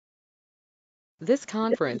This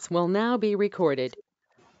conference will now be recorded.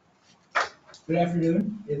 Good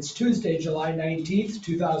afternoon. It's Tuesday, July 19th,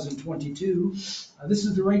 2022. This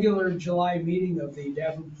is the regular July meeting of the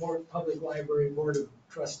Davenport Public Library Board of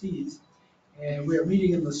Trustees. And we are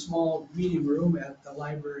meeting in the small meeting room at the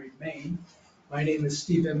library main. My name is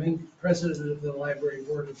Steve Emming, President of the Library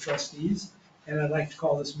Board of Trustees, and I'd like to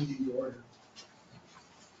call this meeting to order.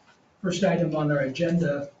 First item on our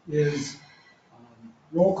agenda is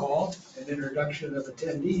roll call and introduction of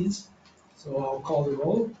attendees. So I'll call the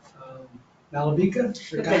roll. Malavika,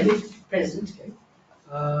 Shrikandi. Present.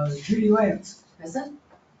 Okay. Judy Lance. Present.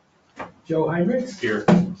 Joe Heinrichs. Here.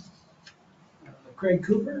 Craig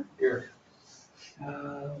Cooper. Here.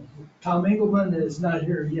 Tom Engelman is not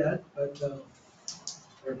here yet, but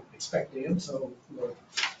we're expecting him, so we'll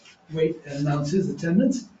wait and announce his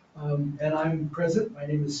attendance. And I'm present. My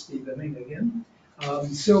name is Steve Emming again.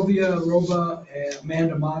 Sylvia Roba,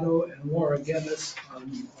 Amanda Mato, and Laura Guinness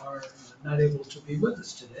are not able to be with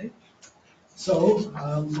us today. So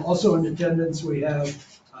also in attendance, we have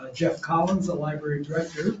Jeff Collins, the library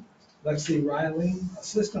director, Lexi Riley,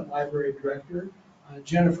 assistant library director,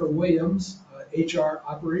 Jennifer Williams, HR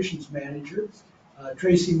operations manager,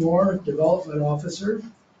 Tracy Moore, development officer,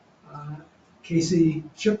 Casey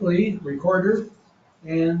Shipley, recorder,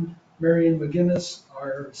 and Marion McGinnis,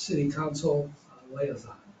 our city council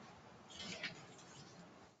liaison.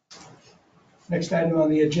 Next item on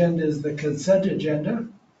the agenda is the consent agenda.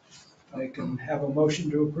 I can have a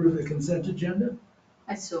motion to approve the consent agenda.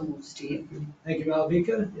 I so move, Steve. Thank you,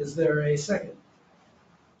 Malavika. Is there a second?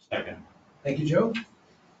 Second. Thank you, Joe.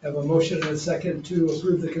 Have a motion and a second to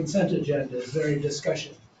approve the consent agenda. Is there any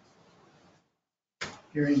discussion?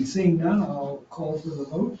 Hearing and seeing none, I'll call for the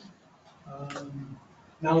vote.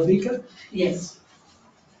 Malavika, Yes.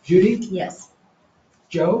 Judy, Yes.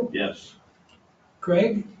 Joe, Yes.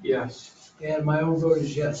 Craig, Yes. and my own vote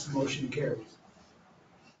is yes. The motion carries.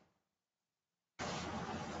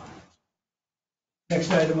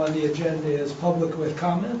 Next item on the agenda is public with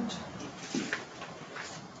comment.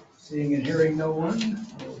 Seeing and hearing no one,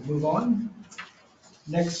 we'll move on.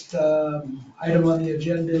 Next item on the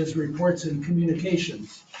agenda is reports and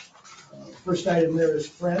communications. First item there is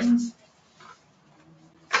Friends.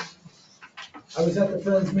 I was at the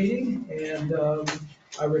Friends meeting, and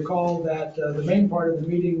I recall that the main part of the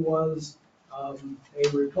meeting was a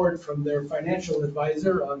report from their financial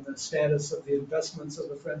advisor on the status of the investments of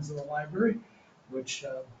the Friends of the Library, which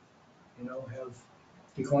have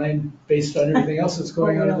declined based on everything else that's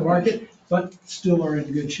going on in the market, but still are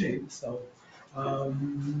in good shape. So, I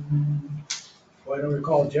don't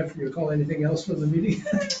recall, Jeff, do you recall anything else from the meeting?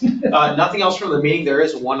 Nothing else from the meeting. There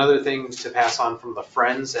is one other thing to pass on from the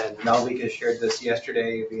Friends, and Malvika shared this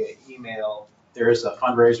yesterday via email. There is a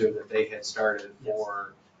fundraiser that they had started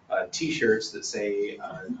for T-shirts that say,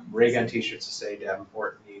 ray gun T-shirts that say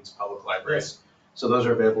Davenport needs public libraries. Yes. So those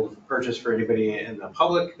are available to purchase for anybody in the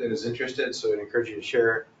public that is interested. So I'd encourage you to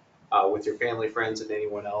share with your family, friends, and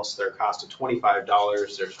anyone else. They're cost of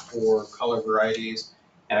 $25. There's 4 color varieties.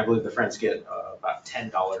 And I believe the Friends get about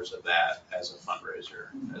 $10 of that as a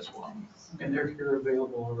fundraiser as well. And they're here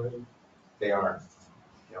available already. They are.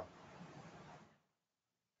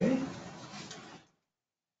 Okay.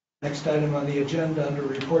 Next item on the agenda under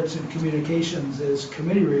reports and communications is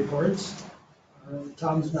committee reports.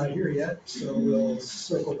 Tom's not here yet, so we'll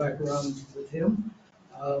circle back around with him.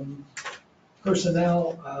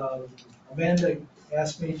 Personnel, Amanda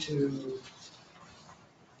asked me to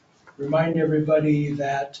remind everybody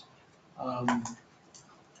that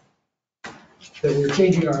we're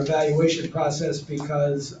changing our evaluation process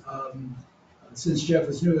because since Jeff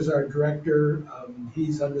is new as our director,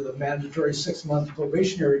 he's under the mandatory 6-month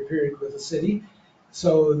probationary period with the city.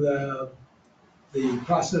 So the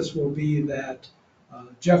process will be that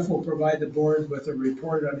Jeff will provide the board with a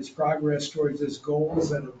report on his progress towards his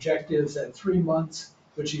goals and objectives at 3 months,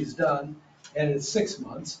 which he's done, and at 6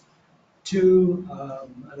 months. 2,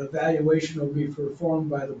 an evaluation will be performed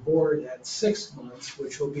by the board at 6 months,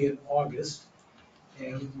 which will be in August,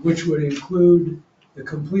 and which would include the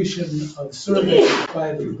completion of surveys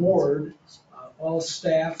by the board, all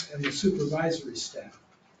staff, and the supervisory staff.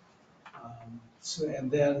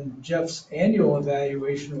 And then Jeff's annual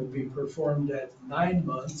evaluation will be performed at 9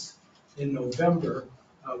 months in November,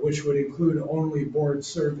 which would include only board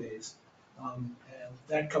surveys. And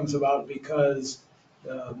that comes about because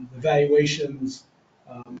evaluations,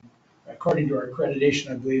 according to our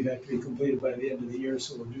accreditation, I believe, have to be completed by the end of the year.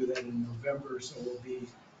 So we'll do that in November. So we'll be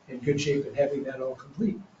in good shape in having that all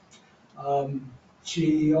complete.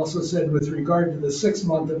 She also said with regard to the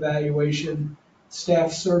 6-month evaluation,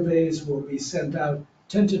 staff surveys will be sent out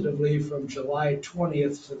tentatively from July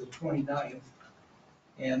 20th to the 29th.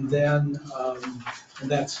 And then,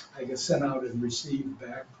 and that's, I guess, sent out and received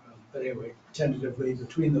back, but anyway, tentatively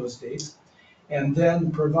between those dates. And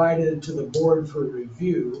then provided to the board for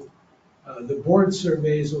review. The board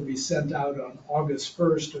surveys will be sent out on August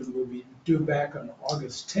 1st and will be due back on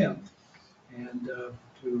August 10th. And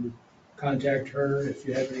to contact her if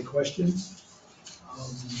you have any questions.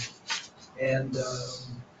 And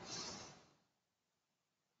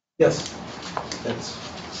yes, that's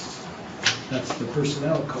the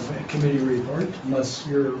personnel committee report, unless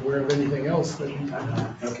you're aware of anything else that we talked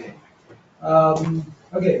about. Okay.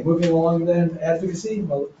 Okay, moving along then, advocacy,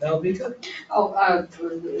 Malvika? Oh,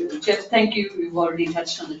 Jeff, thank you. We've already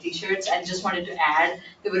touched on the t-shirts. I just wanted to add,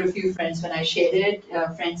 there were a few friends when I shared it,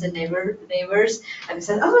 friends and neighbors, and they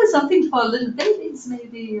said, oh, something for little babies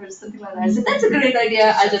maybe, or something like that. I said, that's a great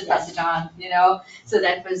idea. I'll just pass it on, So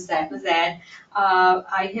that was that.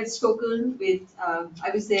 I have spoken with, I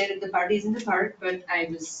was there at the parties in the park, but I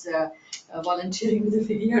was volunteering with the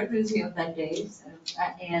Figure Art Museum that day.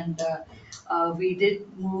 We did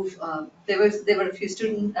move, there were a few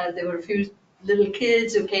there were a few little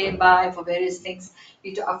kids who came by for various things.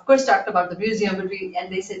 We of course talked about the museum, but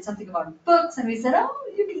and they said something about books, and we said, oh,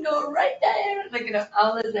 you can go right there,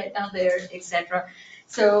 all is right down there, etc.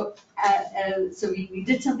 So, so we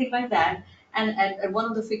did something like that. And at one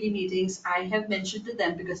of the FIGI meetings, I have mentioned to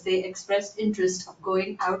them because they expressed interest of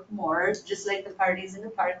going out more, just like the parties in the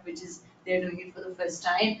park, which is they're doing it for the first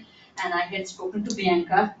time. And I had spoken to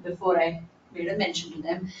Bianca before I made a mention to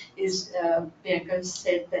them, Bianca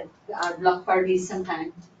said that our block party is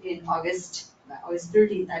sometime in August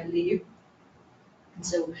 13th, I believe. And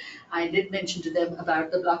so I did mention to them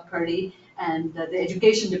about the block party and the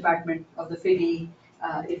education department of the FIGI,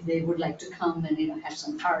 if they would like to come and have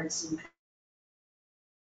some cards and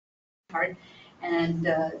card. And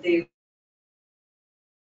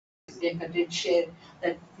Bianca did share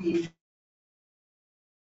that we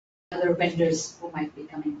other vendors who might be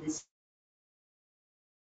coming this.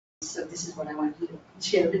 So this is what I wanted to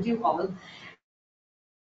share with you all. It's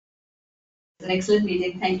an excellent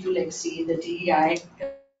meeting. Thank you, Lexi, the DEI.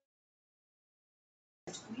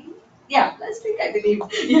 Yeah, last week I believe.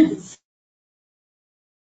 Yes.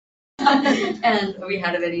 And we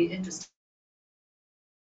had a very interesting.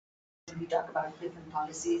 We talk about different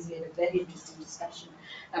policies. We had a very interesting discussion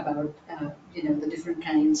about the different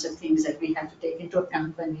kinds of things that we have to take into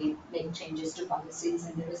account when we make changes to policies.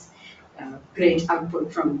 And there was great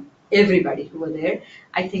output from everybody who were there.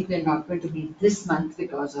 I think we're not going to meet this month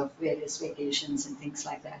because of various vacations and things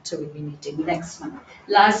like that. So we'll be meeting next month.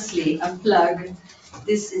 Lastly, a plug.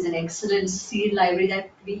 This is an excellent seed library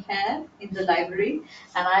that we have in the library.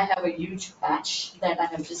 And I have a huge batch that I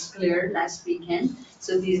have just cleared last weekend.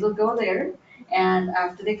 So these will go there. And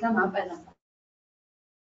after they come up, and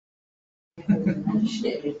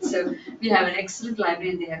share it. So we have an excellent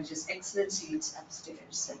library and they have just excellent seats upstairs.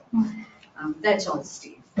 So that's all,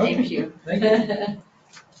 Steve. Thank you. Thank you.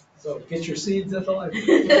 So get your seeds at the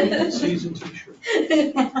library. Seeds and t-shirts.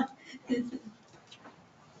 And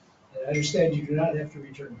I understand you do not have to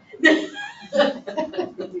return.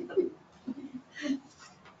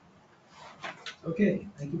 Okay,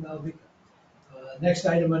 thank you, Malvika. Next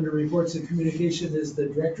item under reports and communication is the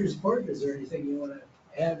director's report. Is there anything you want to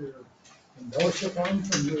add or embellish upon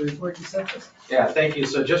from your report you sent us? Yeah, thank you.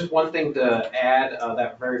 So just one thing to add,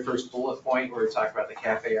 that very first bullet point where we talked about the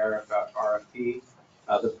cafe RFP.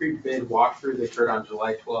 The pre-bid walkthrough that occurred on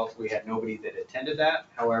July 12th, we had nobody that attended that.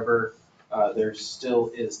 However, there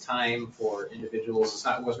still is time for individuals,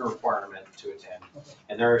 it wasn't a requirement to attend.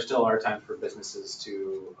 And there still are times for businesses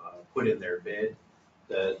to put in their bid.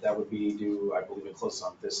 That would be due, I believe it closes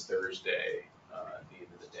on this Thursday, at the end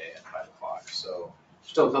of the day at 5 o'clock. So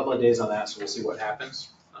still a couple of days on that, so we'll see what happens.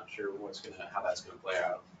 Not sure how that's gonna play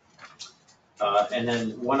out. And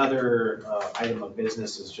then one other item of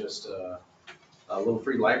business is just Little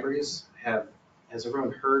Free Libraries. Has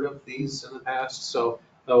everyone heard of these in the past? So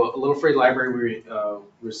a Little Free Library, we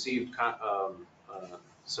received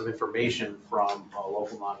some information from a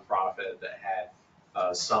local nonprofit that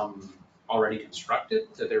had some already constructed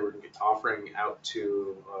that they were offering out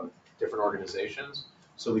to different organizations.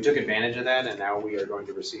 So we took advantage of that, and now we are going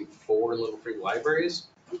to receive 4 Little Free Libraries.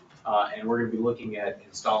 And we're going to be looking at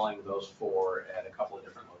installing those 4 at a couple of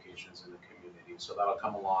different locations in the community. So that'll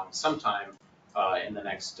come along sometime in the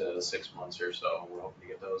next 6 months or so. We're hoping to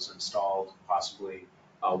get those installed, possibly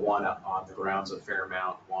one on the grounds of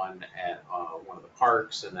Fairmount, one at one of the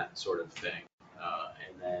parks, and that sort of thing.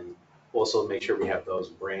 And then we'll also make sure we have those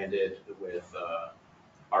branded with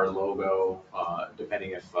our logo,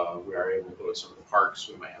 depending if we are able to go to some of the parks,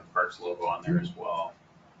 we might have the parks logo on there as well.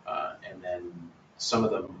 And then some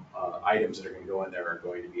of the items that are going to go in there are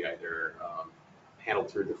going to be either handled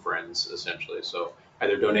through the Friends, essentially. So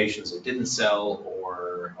either donations that didn't sell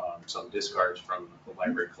or some discards from the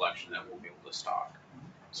library collection that we'll be able to stock.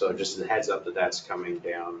 So just a heads up that that's coming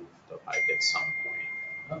down the pike at some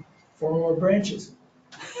point. 4 more branches.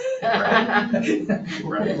 Right.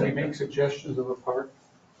 Can we make suggestions of a park?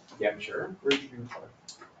 Yeah, sure. Ridgeview Park.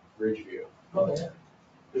 Ridgeview. Oh, yeah.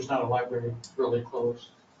 There's not a library really close.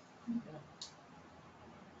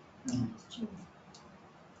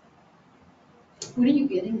 When are you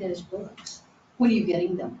getting those books? When are you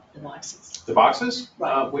getting them, the boxes? The boxes?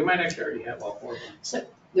 Right. We might actually already have all 4 of them. So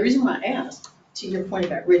the reason why I asked, to your point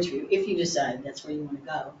about Ridgeview, if you decide that's where you want to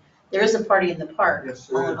go, there is a party in the park Yes,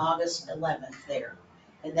 there on is. August 11th there.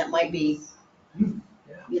 And that might be, you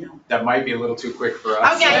know. That might be a little too quick for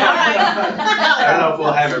us. Okay, all right. I don't know if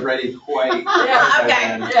we'll have it ready quite by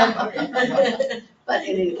then. Yeah. But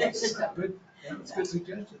in any case, Good, yeah, that's a good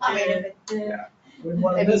suggestion. I mean, if Wouldn't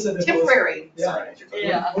want to it, miss it if it was. temporary. Yeah. sorry.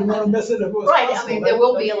 Yeah. Wouldn't want to miss it if it was Right, I possible. mean, there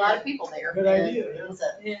will be a lot of people there. Good and idea, yeah. it's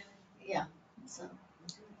a- Yeah. Yeah, so.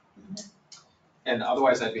 And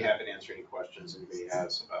otherwise, I'd be happy to answer any questions anybody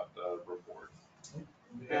has about the report.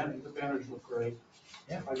 The banners look great.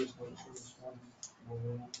 Yeah. I just noticed this one.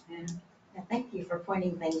 Yeah, thank you for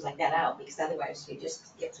pointing things like that out, because otherwise you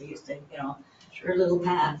just get so used to, your little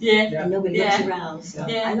path. Yeah. Yeah. And nobody looks Yeah. around, so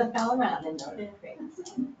Yeah. I looked all around and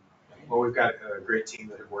noticed. Well, we've got a great team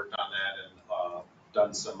that have worked on that and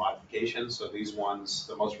done some modifications. So these ones,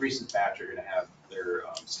 the most recent batch are gonna have, they're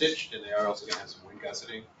stitched and they are also gonna have some wind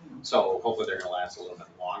gusseting. So hopefully they're gonna last a little bit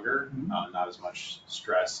longer, not as much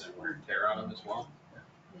stress and wear and tear on them as well.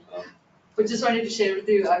 So, But just wanted to share with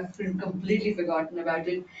you, I've completely forgotten about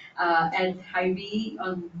it, at Hy-Vee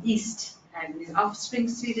on East Avenue, off Spring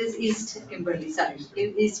Street is East Kimberly, sorry,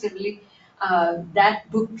 East Kimberly. That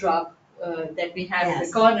book drop, that we have in the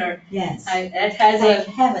Yes. corner, Yes. it has Thank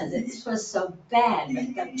a, heavens, this was so bad, but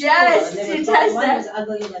it got Yes, taller, and it there has one that. was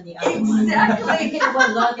uglier than the other one. Exactly.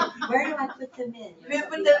 People looking, where do I put them in? we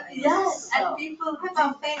put the, yes, So- and people, I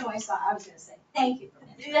felt faint when I saw, I was gonna say, thank you for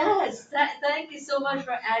mentioning. yes, thank you so much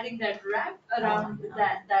for adding that wrap around Oh, no.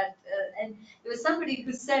 that, and there was somebody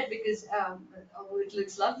who said, because, oh, it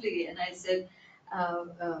looks lovely, and I said,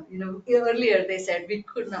 earlier they said we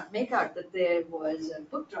could not make out that there was a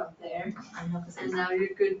book drop there, I know, because and now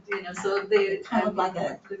you could, so they. kind of like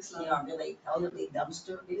a, Looks lovely. really elderly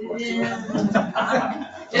dumpster before.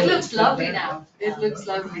 Yeah. It looks lovely now, it looks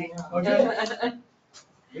lovely. Okay.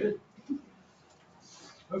 Good.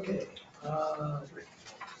 Okay.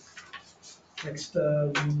 Next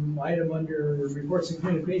item under reports and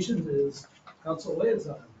communications is council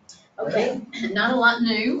liaison. Okay, not a lot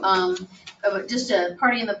new, but just a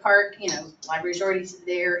party in the park, library's already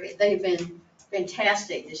there. They've been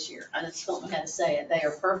fantastic this year. I just don't know how to say it. They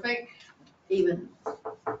are perfect, even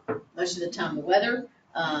most of the time the weather.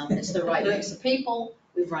 It's the right mix of people.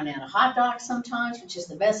 We've run out of hot dogs sometimes, which is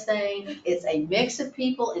the best thing. It's a mix of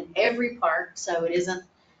people in every park, so it isn't,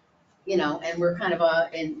 and we're kind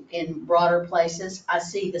of in broader places. I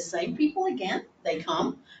see the same people again. They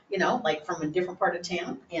come, like from a different part of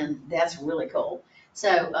town, and that's really cool.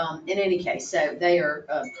 So, in any case, so they are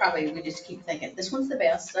probably, we just keep thinking, this one's the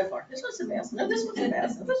best so far. This one's the best. No, this one's the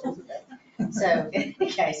best. No, this one's the best. So, in any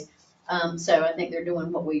case, so I think they're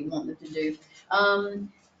doing what we want them to do.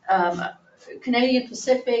 Canadian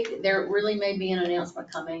Pacific, there really may be an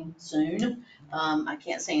announcement coming soon. I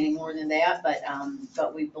can't say any more than that,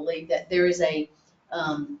 but we believe that there is a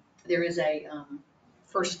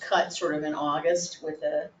first cut sort of in August with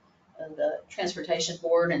the transportation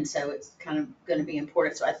board, and so it's kind of gonna be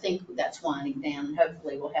important. So I think that's winding down, and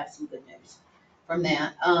hopefully we'll have some good news from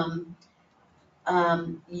that.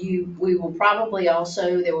 We will probably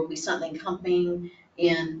also, there will be something coming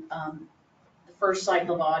in, the first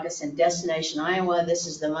cycle of August in Destination Iowa. This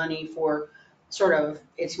is the money for sort of,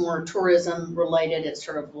 it's more tourism related. It's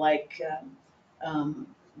sort of like,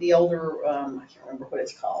 the older, I can't remember what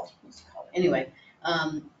it's called. Anyway,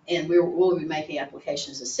 and we'll be making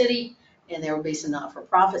applications as a city, and there will be some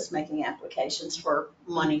not-for-profits making applications for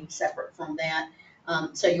money separate from that.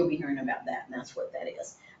 So you'll be hearing about that, and that's what that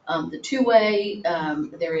is. The two-way,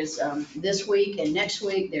 there is this week and next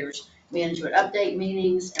week, there's management update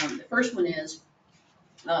meetings. The first one is,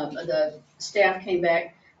 the staff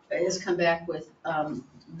has come back with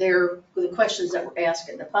the questions that were asked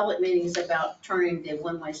at the public meetings about turning the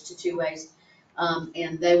one-ways to two-ways.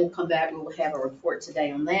 And they will come back, we will have a report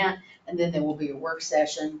today on that, and then there will be a work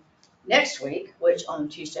session. next week, which on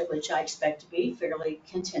Tuesday, which I expect to be fairly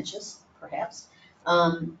contentious, perhaps.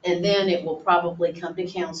 And then it will probably come to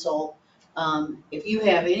council. If you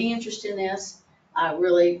have any interest in this, I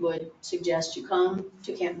really would suggest you come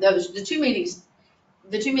to the two meetings,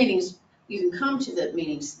 you can come to the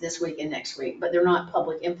meetings this week and next week, but they're not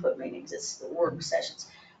public input meetings, it's the work sessions.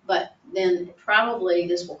 But then probably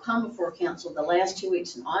this will come before council the last 2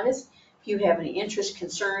 weeks in August. If you have any interest,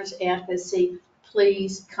 concerns, advocacy,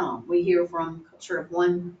 please come. We hear from sort of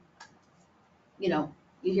one, you don't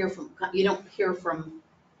hear from,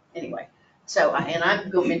 anyway. So, and I'm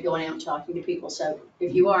going out and talking to people, so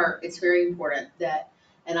if you are, it's very important that,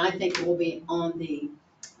 and I think it will be on the,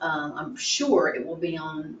 I'm sure it will be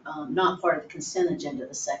on, not part of the consent agenda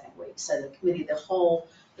the second week. So the committee, the whole,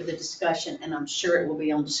 for the discussion, and I'm sure it will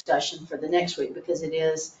be on discussion for the next week because it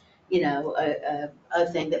is, a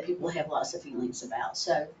thing that people have lots of feelings about.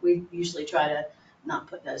 So we usually try to not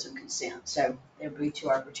put those in consent. So there'll be 2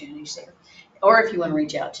 opportunities there. Or if you want to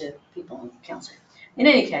reach out to people on council. In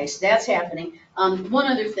any case, that's happening. One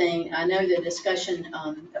other thing, I know the discussion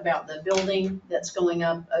about the building that's going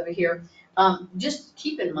up over here. Just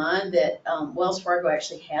keep in mind that Wells Fargo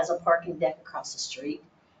actually has a parking deck across the street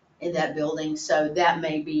in that building. So that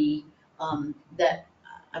may be, that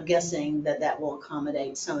I'm guessing that will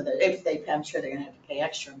accommodate some of the, I'm sure they're gonna have to pay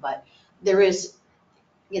extra, but there is,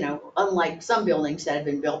 unlike some buildings that have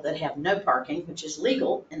been built that have no parking, which is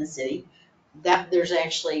legal in the city, that there's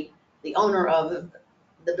actually, the owner of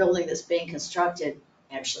the building that's being constructed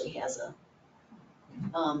actually has a,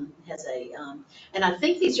 and I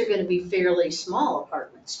think these are gonna be fairly small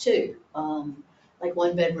apartments too, like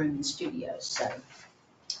 1 bedroom and studios, so.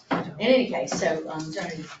 In any case, so,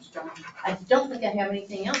 I don't think I have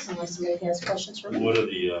anything else unless somebody has questions for me. What are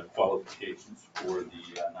the qualifications for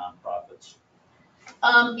the nonprofits?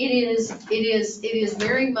 It is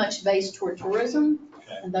very much based toward tourism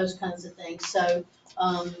Okay. and those kinds of things. So,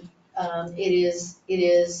 it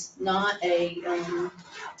is not a,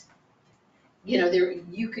 there,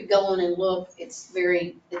 you could go on and look,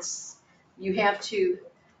 you have to,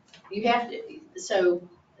 so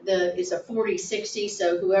it's a 40-60,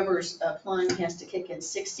 so whoever's applying has to kick in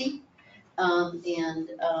 60. Then,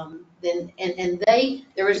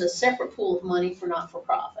 there is a separate pool of money for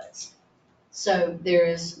not-for-profits. So they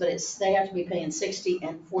have to be paying 60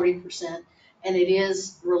 and 40%, and it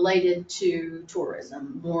is related to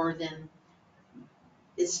tourism more than,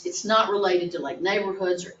 it's not related to like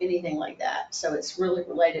neighborhoods or anything like that. So it's really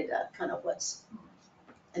related to kind of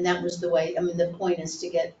and that was the way, the point is to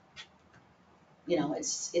get,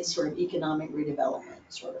 it's sort of economic redevelopment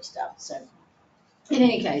sort of stuff. So in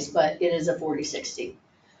any case, but it is a 40-60.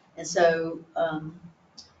 And so,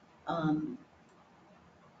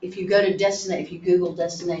 if you Google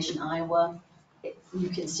Destination Iowa, you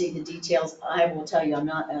can see the details. I will tell you, I'm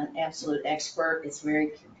not an absolute expert. It's very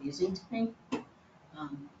confusing to me.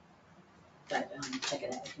 But check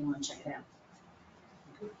it out if you want to check it out.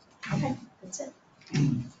 Okay, that's it.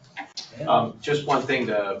 Just one thing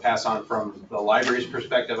to pass on from the library's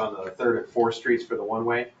perspective on the 3rd and 4th streets for the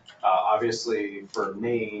one-way. Obviously, for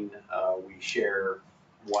Main, we share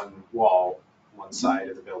one wall, one side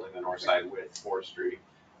of the building, the north side with 4th Street.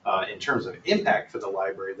 In terms of impact for the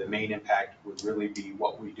library, the main impact would really be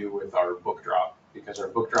what we do with our book drop, because our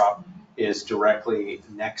book drop is directly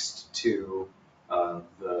next to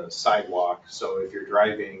the sidewalk. So if you're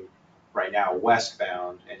driving right now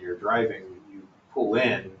westbound and you're driving, you pull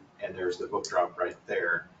in and there's the book drop right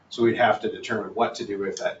there. So we'd have to determine what to do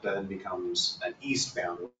if that then becomes an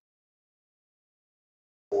eastbound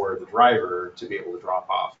for the driver to be able to drop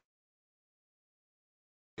off.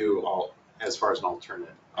 As far as an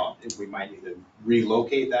alternative, we might need to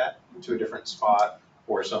relocate that to a different spot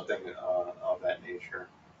or something of that nature.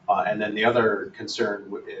 And then the other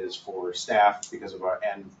concern is for staff because of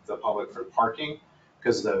and the public for parking,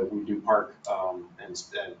 because we do park and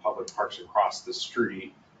public parks across the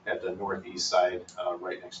street at the northeast side,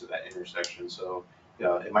 right next to that intersection. So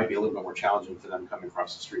it might be a little bit more challenging for them coming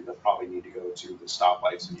across the street. They'll probably need to go to the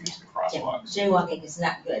stoplights and use the crosswalks. Jaywalking is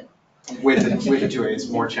not good. With the 2 it's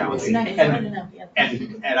more challenging. It's not good enough, yeah.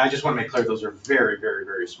 And I just want to make clear, those are very, very,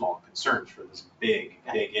 very small concerns for this big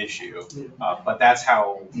issue. But that's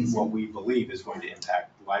how, what we believe is going to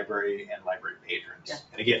impact the library and library patrons.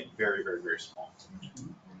 And again, very, very, very small.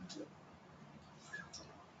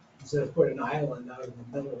 Instead of put an island out in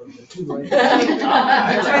the middle of the 2 lanes. Trying to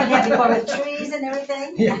have to go with trees and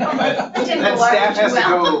everything. Yeah. Then staff has to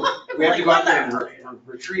go, we have to go out there and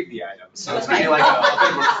retrieve the items. So it's gonna be like a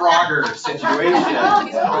bit of a Frogger situation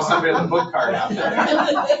with somebody with a book card out there.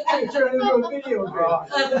 Turn it into a video draw.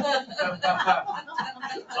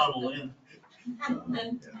 Tunnel in.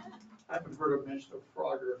 I haven't heard a mention of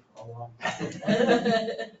Frogger for a long time.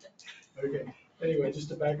 Okay, anyway, just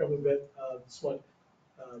to back up a bit, just want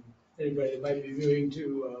anybody that might be viewing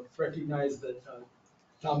to recognize that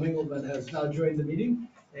Tom Engelman has now joined the meeting.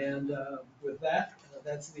 And with that,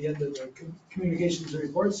 that's the end of the communications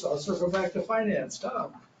reports, so I'll circle back to finance.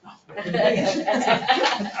 Tom?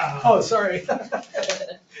 Oh, sorry.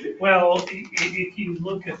 Well, if you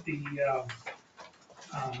look at the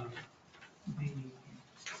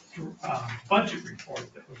budget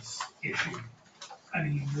report that was issued, I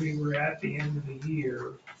mean, we were at the end of the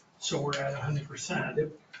year, so we're at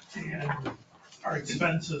 100%. And our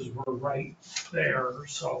expenses were right there,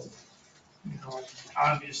 so, you know,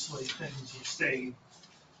 obviously things have stayed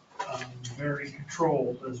very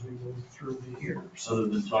controlled as we move through the year. Other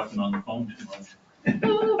than talking on the phone too much.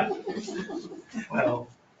 Well,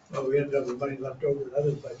 we ended up with money left over in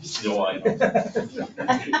other budgets. Still, I know.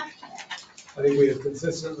 I think we have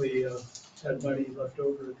consistently had money left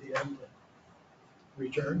over at the end of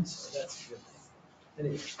returns, so that's good.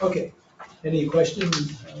 Anyway, okay. Any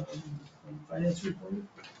questions on the finance report?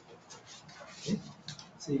 Okay.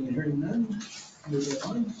 Seeing and hearing none, moving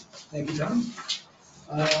on. Thank you, Tom.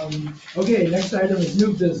 Okay, next item is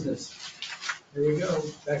new business. Here we go,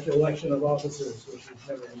 back to election of officers, which we've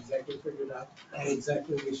never exactly figured out how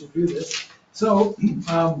exactly we should do this. So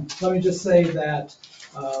let me just say that,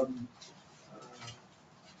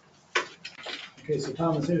 okay, so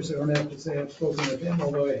Tom is here, so I don't have to say I've spoken with him,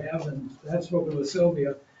 although I have, and have spoken with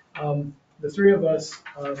Sylvia. The three of us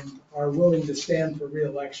are willing to stand for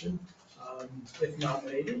reelection if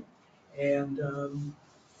nominated. And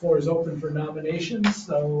floor is open for nominations,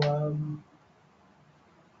 so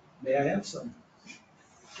may I have some?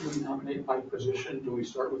 Do we nominate by position? Do we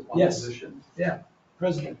start with one Yes. position? Yeah,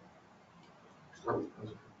 President. Start with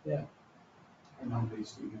president. Yeah. I nominate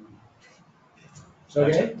Steve.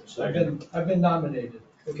 Okay, Second. I've been nominated.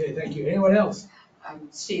 Okay, thank you. Anyone else?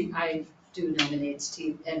 Steve, I do nominate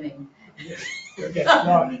Steve Emming. Okay,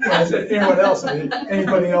 no, I said anyone else. I mean,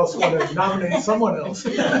 anybody else want to nominate someone else?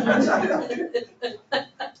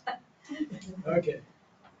 Okay.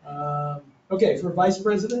 Okay, for vice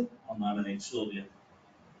president, I'll nominate Sylvia.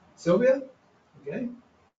 Sylvia? Okay.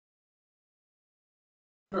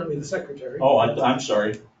 Currently the secretary. Oh, I'm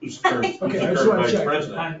sorry. Who's the current, who's Okay, the I just current wanna vice check.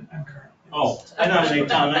 president? I'm currently. Oh, I nominate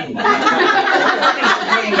Tom Engelman.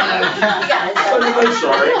 I'm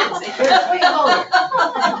sorry.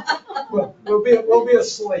 We'll be a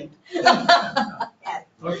slate.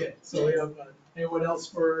 Okay, so we have, anyone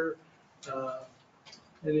else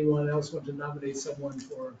want to nominate someone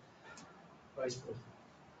for vice president?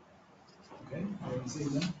 Okay, I haven't seen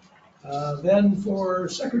that. Then for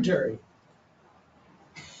secretary.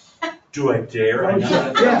 Do I dare? I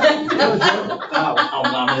nominate- Yeah. I'll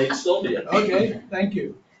nominate Sylvia. Okay, thank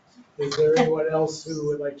you. Is there anyone else who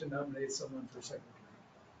would like to nominate someone for secretary?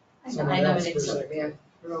 Someone I else nominate for Sylvia. secretary?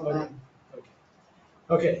 Roll Okay. back.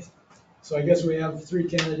 Okay, so I guess we have three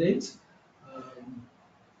candidates.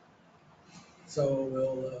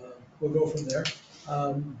 So we'll go from there.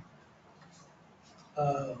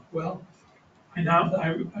 Well, I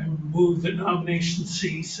move that nomination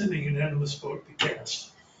cease and a unanimous vote be cast.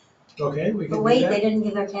 okay, we can But do wait, they that. didn't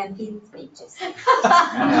give their campaign speeches. Can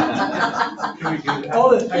we do that?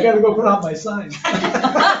 Hold it, I gotta go put on my sign.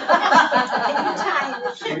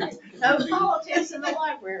 No politics in the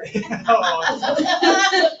library.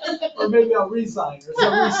 Or maybe I'll resign, or so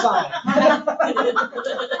resign.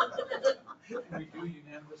 Can we do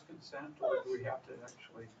unanimous consent, or do we have to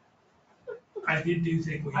actually? I do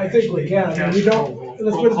think we. I think we can, I mean, we don't,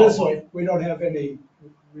 let's put it this way, we don't have any,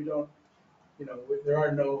 we don't, there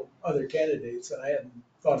are no other candidates, and I hadn't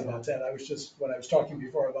thought about that. I was just, when I was talking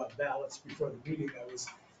before about ballots before the meeting, I was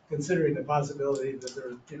considering the possibility that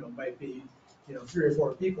there, might be, 3 or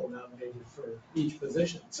 4 people nominated for each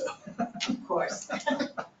position, so. Of course.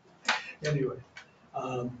 Anyway,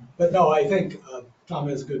 but no, I think Tom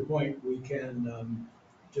has a good point. We can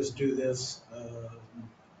just do this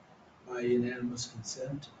by unanimous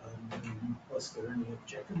consent, unless there are any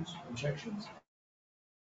objections.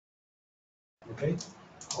 Okay,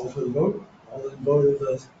 all for the vote, all in vote of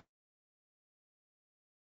the,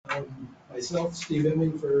 myself, Steve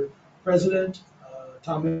Emming for president,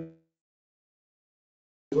 Tom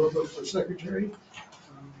Engelman for secretary.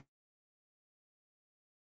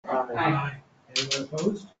 Aye. Anyone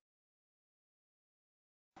opposed?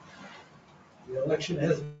 The election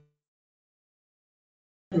has,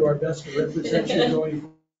 do our best to represent you going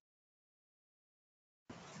forward.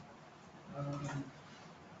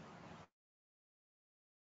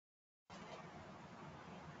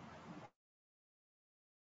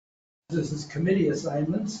 This is committee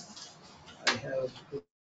assignments. I have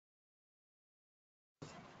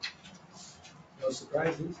no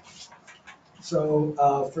surprises. So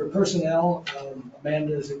for personnel,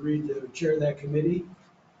 Amanda has agreed to chair that committee.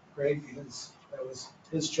 Greg, that was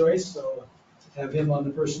his choice, so have him on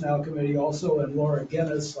the personnel committee also. And Laura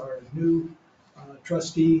Guinness, our new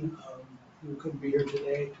trustee, who couldn't be here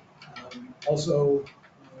today, also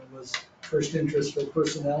was first interest for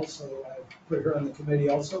personnel, so I put her on the committee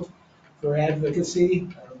also. For advocacy,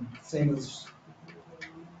 same as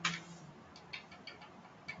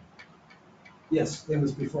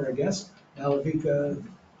before, I guess. Malavika,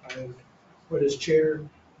 I put as chair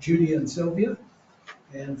Judy and Sylvia.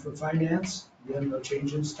 And for finance, again, no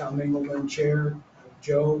changes. Tom Engelman, chair,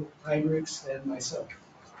 Joe Heinrichs, and myself.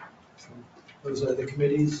 So those are the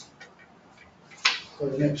committees for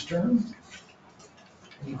the next term.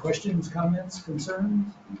 Any questions, comments,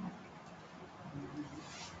 concerns?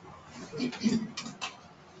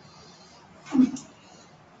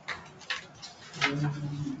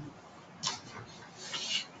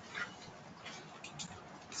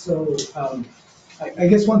 So I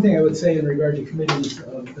guess one thing I would say in regard to committees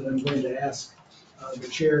that I'm going to ask the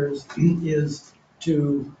chairs is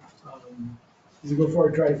to, as we go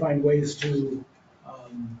forward, try to find ways to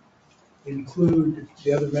include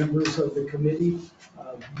the other members of the committee,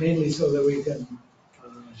 mainly so that we can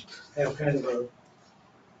have kind of a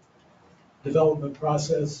development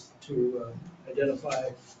process to identify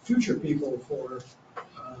future people for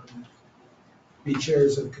be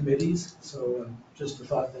chairs of committees. So just a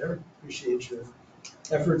thought there. Appreciate your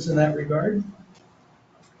efforts in that regard.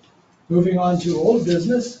 Moving on to old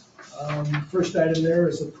business. First item there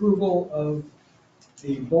is approval of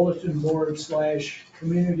the bulletin board /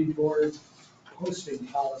 community board posting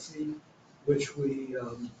policy, which we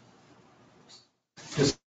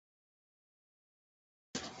just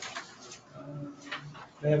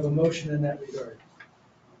may I have a motion in that regard.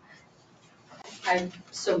 I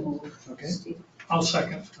so move. Okay. Steve. I'll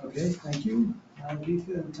second. Okay, thank you,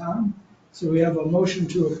 Lisa and Tom. So we have a motion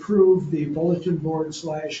to approve the bulletin board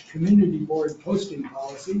 / community board posting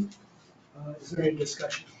policy. Is there any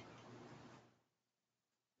discussion?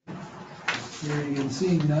 Hearing and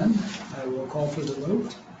seeing none, I will call for the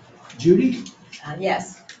vote. Judy?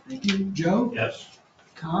 Yes. Thank you. Joe? Yes.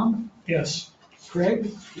 Tom? Yes.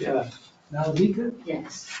 Craig? Yes. Malavika?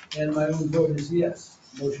 Yes. And my own vote is yes.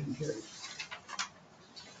 Motion carries.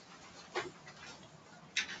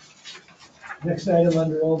 Next item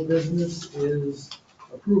under old business is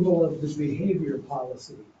approval of the behavior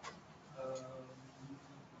policy.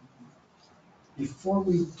 Before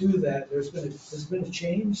we do that, there's been a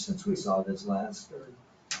change since we saw this last, or?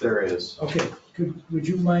 There is. Okay, would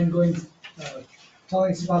you mind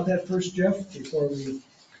telling us about that first, Jeff, before it'd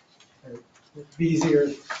be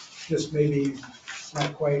easier, just maybe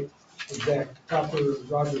not quite exact proper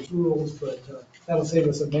Robert's rules, but that'll save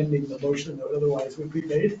us amending the motion that otherwise would be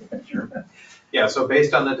made. Sure. Yeah, so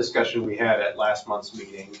based on the discussion we had at last month's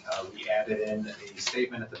meeting, we added in a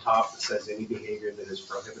statement at the top that says any behavior that is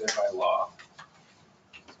prohibited by law.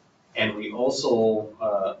 And we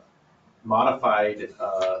also modified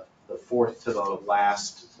the fourth to the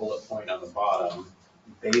last bullet point on the bottom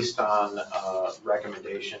based on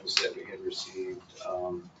recommendations that we had received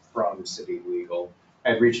from City Legal.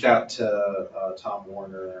 I had reached out to Tom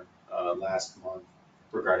Warner last month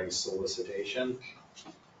regarding solicitation.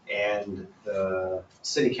 And the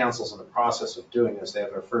city council's in the process of doing this. They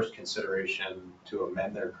have their first consideration to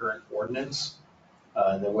amend their current ordinance.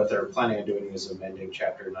 And then what they're planning on doing is amending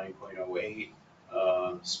chapter 9.08,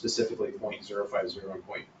 specifically 0.050 and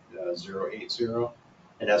 0.080.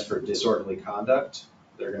 And as for disorderly conduct,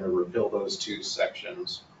 they're going to repeal those two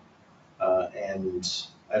sections. And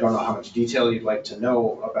I don't know how much detail you'd like to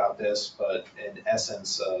know about this, but in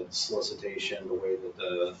essence, solicitation, the way that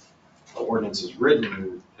the ordinance is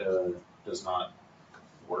written, does not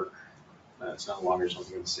work. It's no longer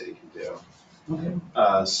something the city can do.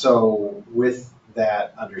 Okay. So with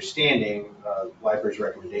that understanding, library's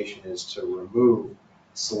recommendation is to remove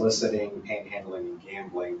soliciting, panhandling, and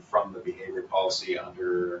gambling from the behavior policy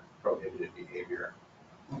under prohibited behavior.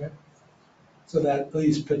 Okay. So that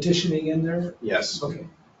leaves petitioning in there? Yes. Okay.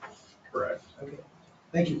 Correct. Okay.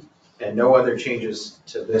 Thank you. And no other changes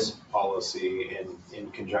to this policy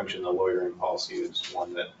in conjunction, the loitering policy is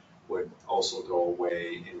one that would also go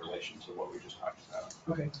away in relation to what we just talked about.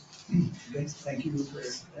 Okay. Okay, thank you for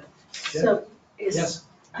that. So Yes.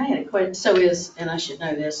 I had a question, and I should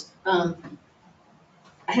know this, I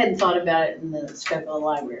hadn't thought about it in the scope of the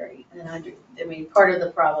library. And I mean, part of the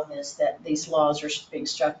problem is that these laws are being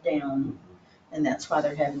struck down, and that's why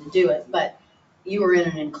they're having to do it. But you are in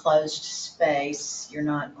an enclosed space, you're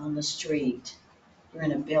not on the street, you're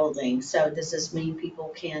in a building. So does this mean people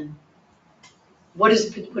can, what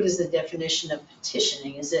is the definition of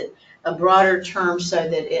petitioning? Is it a broader term so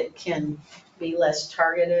that it can be less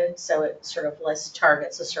targeted, so it sort of less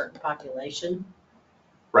targets a certain population?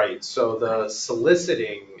 Right, so the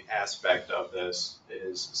soliciting aspect of this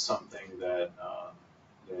is something that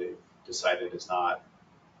they decided is not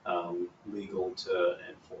legal to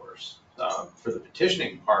enforce. For the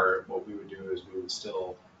petitioning part, what we would do is we would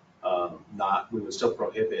still we would still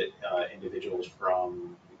prohibit individuals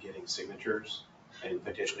from getting signatures and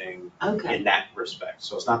petitioning Okay, in that respect.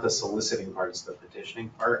 So it's not the soliciting part, it's the petitioning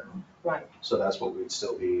part. right. So that's what we'd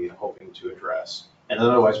still be hoping to address. And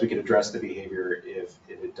otherwise, we could address the behavior if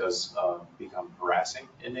it does become harassing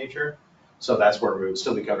in nature. So that's where we would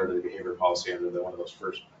still be covered under the behavior policy under one of those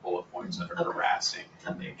first bullet points that are Okay. harassing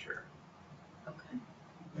in nature. Okay.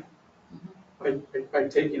 By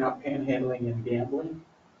taking out panhandling and gambling,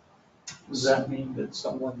 does that mean that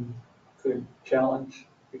someone could challenge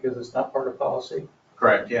because it's not part of policy?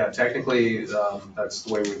 Correct, yeah, technically, that's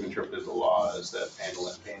the way we've interpreted the law, is that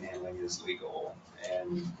panhandling is legal.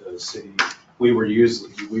 And the city, we were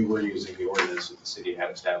using the ordinance that the city had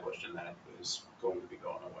established, and that is going to be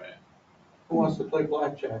going away. Who wants to play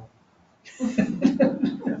blackjack?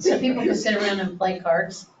 So people can sit around and play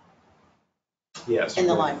cards Yes. in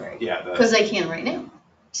the library? Yeah, Because they can right now,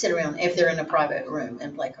 sit around if they're in a private room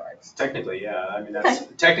and play cards. technically, yeah, I mean, that's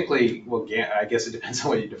technically, well, I guess it depends on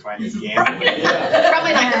what you define as gambling.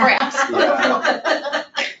 Probably not craps.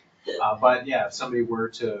 But yeah, if somebody were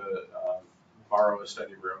to borrow a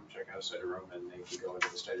study room, check out a study room, and they could go into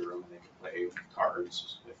the study room and they could play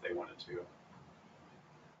cards if they wanted to.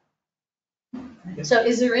 So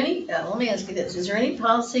is there any, let me ask you this, is there any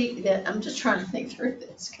policy that, I'm just trying to think through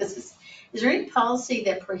this, because is there any policy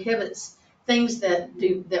that prohibits things that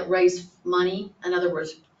raise money? In other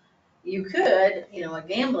words, you could, a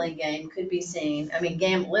gambling game could be seen,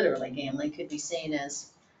 literally gambling could be seen as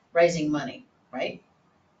raising money, right?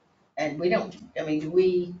 And we don't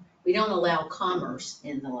allow commerce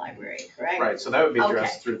in the library, correct? Right, so that would be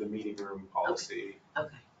addressed Okay. through the meeting room policy. Okay.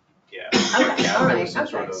 Yeah. Okay, Yeah, all there right, was some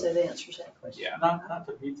sort okay, of- so that answers that question. Yeah. Not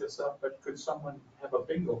to beat this up, but could someone have a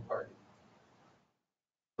bingo party?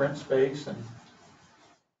 Rent space and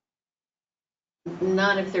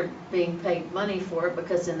Not if they're being paid money for it,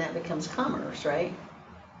 because then that becomes commerce, right?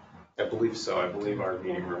 I believe so. I believe our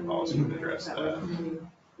meeting room policy would address that.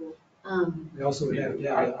 We also would have,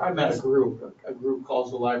 I met a group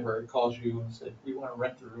calls the library, calls you and said, we want to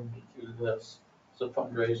rent the room to do this. It's a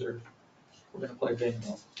fundraiser. We're gonna play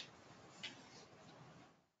bingo.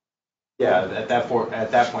 Yeah, at that point,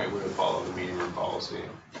 we would follow the meeting room policy.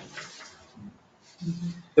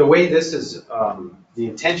 The way this is, the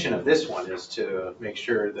intention of this one is to make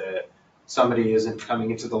sure that somebody isn't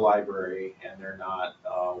coming into the library and they're not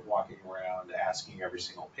walking around asking every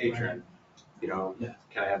single patron, Yeah.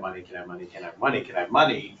 can I have money, can I have money, can I have money, can I have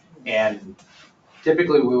money? And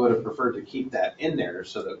typically, we would have preferred to keep that in there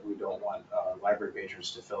so that we don't want library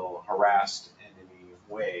patrons to feel harassed in any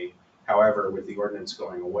way. However, with the ordinance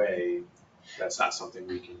going away, that's not something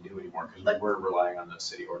we can do anymore because we're relying on the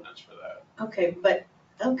city ordinance for that. Okay,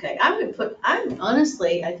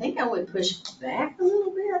 I think I would push back a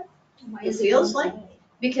little bit, It feels like-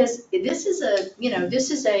 because this is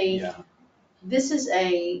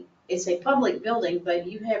it's a public building, but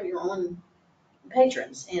you have your own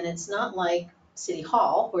patrons, and it's not like City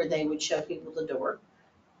Hall where they would show people the door.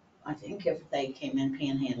 I think if they came in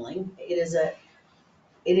panhandling, I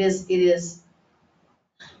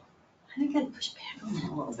think I'd push back on that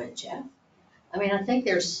a little bit, Jeff. I think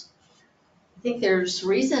there's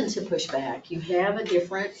reason to push back. You have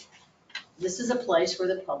this is a place where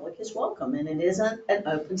the public is welcome, and it isn't an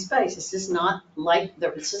open space. This is not like,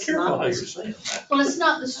 Careful how you're saying that. well, it's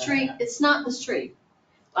not the street.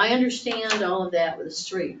 I understand all of that with the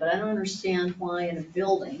street, but I don't understand why in a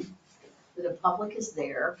building where the public is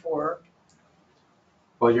there for,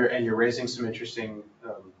 Well, you're raising some interesting,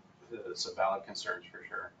 some valid concerns for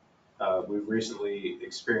sure. We've recently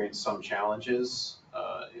experienced some challenges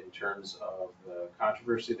in terms of the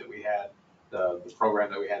controversy that we had, the program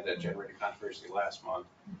that we had that generated controversy last month,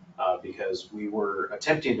 because we were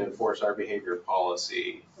attempting to enforce our behavior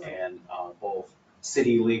policy, and both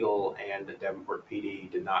city legal and the Davenport PD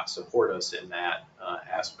did not support us in that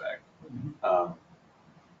aspect.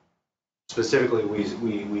 Specifically,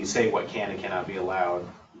 we say what can and cannot be allowed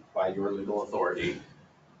by your legal authority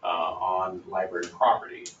on library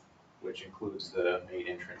property, which includes the main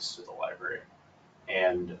entrance to the library.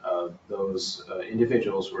 And those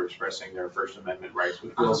individuals were expressing their First Amendment rights,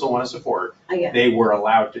 which we also want to support. Yeah, They were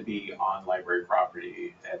allowed to be on library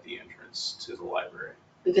property at the entrance to the library.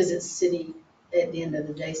 because it's city, at the end of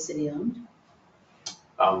the day, city owned.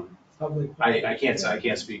 Public. I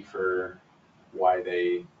can't speak for why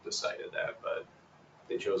they decided that, but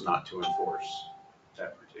they chose not to enforce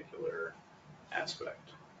that particular aspect.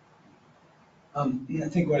 I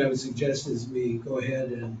think what I would suggest is we go ahead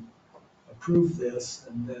and approve this,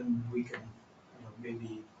 and then we can,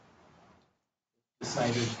 maybe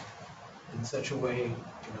decide it in such a way,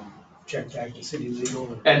 check back to city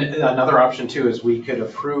legal. And another option too is we could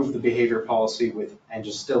approve the behavior policy with, and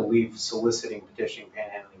just still leave soliciting, petitioning,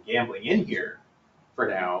 panhandling, gambling in here for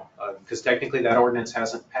now, because technically that ordinance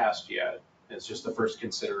hasn't passed yet. It's just the first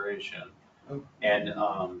consideration. Oh. And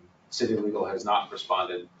city legal has not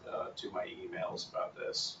responded to my emails about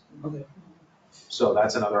this. Okay. So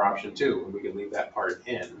that's another option too, and we can leave that part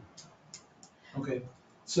in. Okay,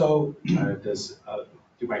 so,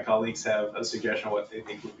 Do my colleagues have a suggestion of what they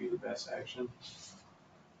think would be the best action?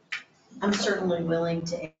 I'm certainly willing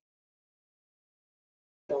to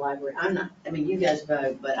the library. I'm not, I mean, you guys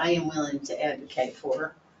vote, but I am willing to advocate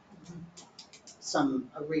for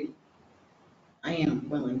I am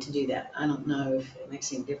willing to do that. I don't know if it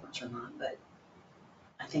makes any difference or not, but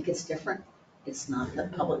I think it's different. It's not the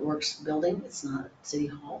Public Works building, it's not City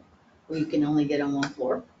Hall, where you can only get on one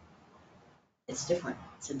floor. It's different.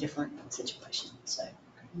 It's a different situation,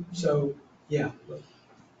 so. yeah,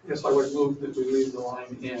 Yes, I would move that we leave the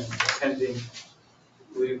line in pending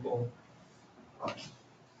legal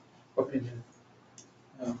opinion.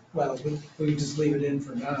 well, we can just leave it in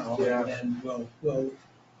for now. Yeah. And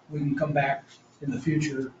we can come back in the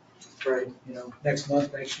future, Right. next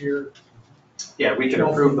month, next year. Yeah, we can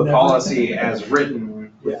approve the policy as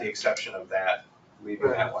written with the exception of that, leaving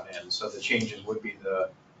that one in. So the changes would be the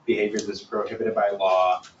behavior that's prohibited by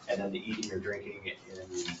law, and then the eating or drinking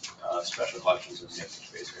in special collections and safe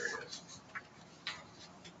space areas.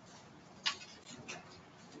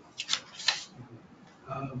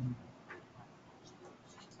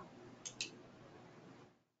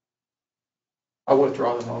 I'll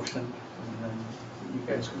withdraw the motion, and then you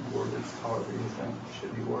guys can word it however you think it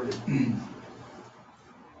should be worded.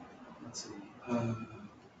 Let's see.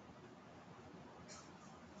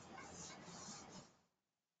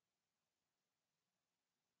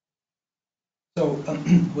 So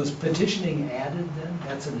was petitioning added then?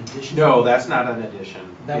 That's an addition? No, that's not an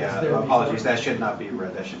addition. That was Yeah, there apologies, before? that should not be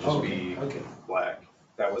red, that should just be Okay, black.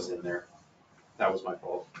 That was in there. That was my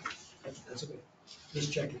fault. that's okay.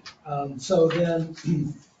 Just checking. So then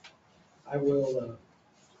I will,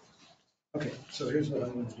 okay, so here's what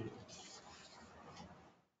I'm going to do.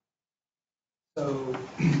 So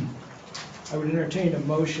I would entertain a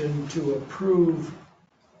motion to approve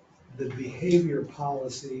the behavior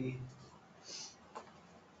policy,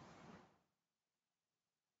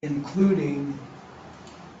 including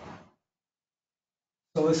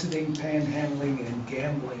soliciting, panhandling, and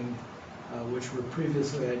gambling, which were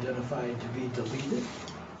previously identified to be deleted.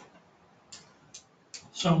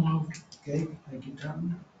 So moved. Okay, thank you,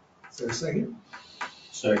 Tom. Is there a second?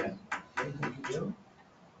 Second. Okay, thank you, Joe.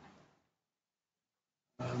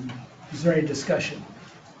 Is there any discussion?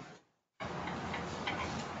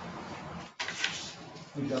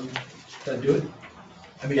 We done? Did I do it?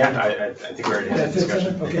 I mean, Yeah, I think we already had a that fits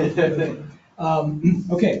in discussion.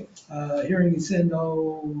 it? Okay. Okay, hearing and seeing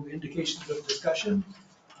no indications of discussion,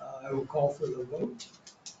 I will call for the vote.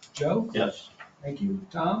 Joe? Yes. Thank you.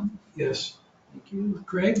 Tom? Yes. Thank you.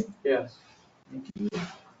 Craig? Yes. Thank you.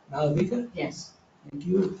 Malavika? Yes. Thank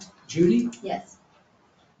you. Judy? Yes.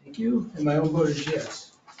 Thank you. And my own vote is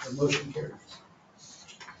yes. The motion carries.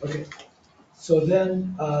 Okay. So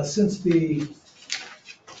then, since the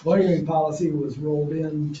loitering policy was rolled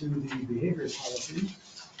into the behavior policy,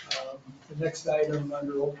 the next item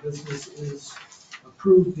under old business is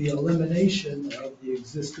approve the elimination of the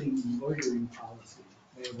existing loitering policy.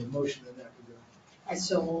 May I have a motion in that regard? I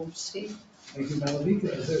so moved, Steve. Thank you, Malavika.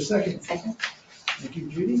 Is there a second? Second. Thank you,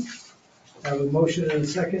 Judy. I have a motion and a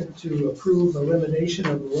second to approve elimination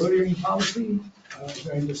of the loitering policy. Is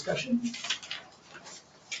there any discussion?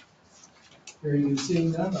 Hearing and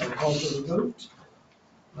seeing none, I'll call for the vote.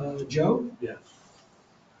 Joe? Yes.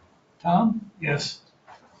 Tom? Yes.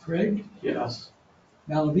 Craig? Yes.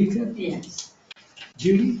 Malavika? Yes.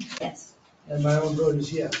 Judy? Yes. And my own vote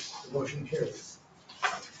is yes. The motion carries.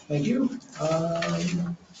 Thank you.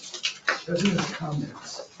 President's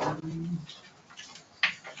comments.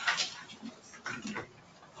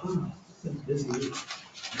 It's been a busy week.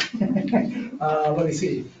 Let me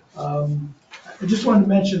see. I just wanted to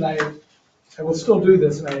mention, I I will still do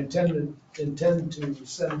this, and I intend to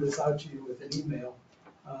send this out to you with an email.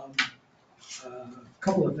 Um,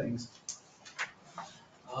 Couple of things.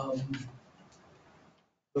 Um,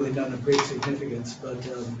 Really none of great significance, but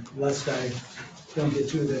lest I don't get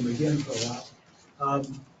to them again for a while.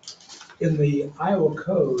 In the Iowa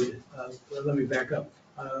Code, let me back up.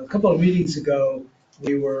 A couple of meetings ago,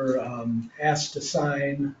 we were asked to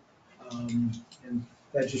sign, and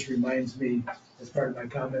that just reminds me, as part of my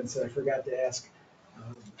comments, that I forgot to ask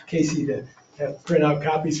Casey to print out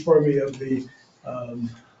copies for me of the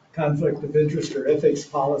conflict of interest or ethics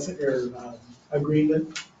policy or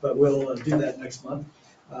agreement, but we'll do that next month.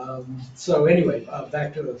 So anyway,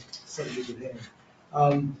 back to the subject at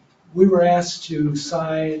hand. We were asked to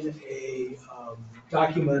sign a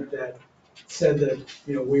document that said that,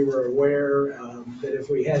 we were aware that if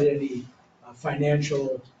we had any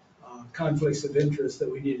financial conflicts of interest,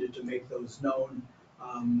 that we needed to make those known,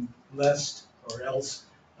 lest or else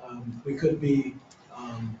we could be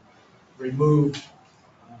removed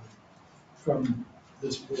uh, from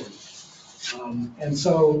this board. And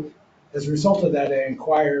so, as a result of that, I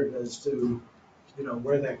inquired as to,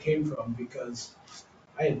 where that came from, because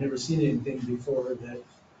I had never seen anything before that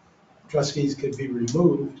trustees could be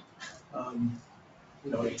removed, um,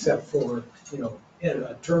 except for, in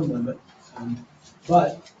a term limit.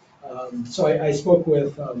 So I spoke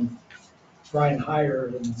with Brian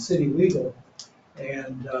Heyer in City Legal,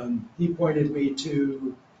 and he pointed me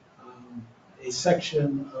to a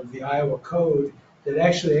section of the Iowa Code that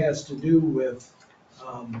actually has to do with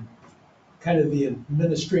um, kind of the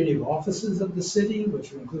administrative offices of the city,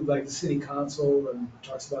 which would include like the city council, and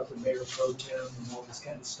talks about the mayor pro tem and all this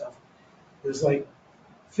kind of stuff. There's like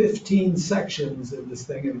 15 sections in this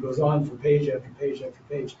thing, and it goes on for page after page after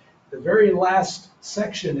page. The very last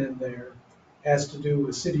section in there has to do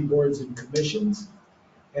with city boards and commissions,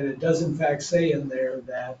 and it does in fact say in there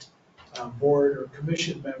that board or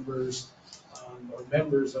commission members or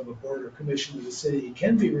members of a board or commission of the city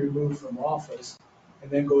can be removed from office, and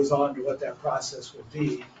then goes on to what that process would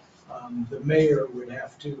be. The mayor would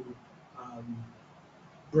have to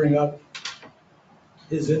bring up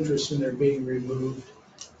his interest in their being removed.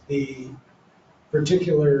 The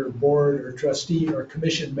particular board or trustee or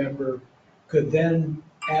commission member could then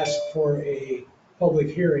ask for a public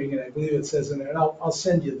hearing, and I believe it says in there, and I'll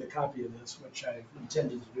send you the copy of this, which I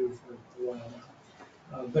intended to do for a while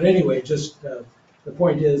now. But anyway, just the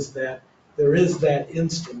point is that there is that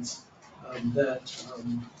instance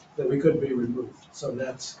that we could be removed. So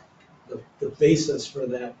that's the basis for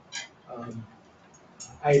that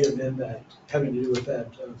item in that, having to do with that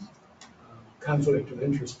conflict of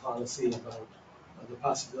interest policy about the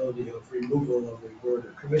possibility of removal of a board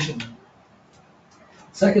or commission member.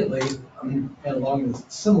 Secondly, and along the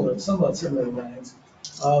somewhat similar lines,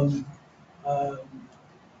 um, um,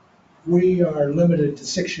 we are limited to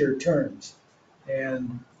 6-year terms.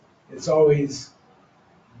 And it's always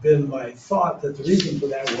been my thought that the reason for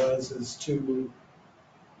that is to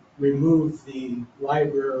remove the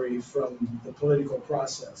library from the political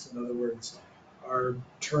process. In other words, our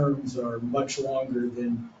terms are much longer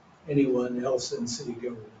than anyone else in city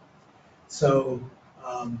government. So,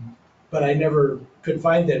 but I never could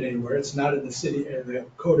find that anywhere. It's not in the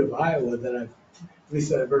Code of Iowa that at least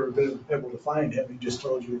that I've ever been able to find, having just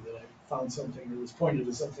told you that I found something or was pointed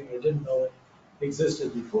to something I didn't know it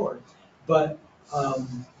existed before. But,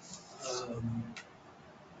 um, um,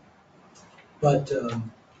 but,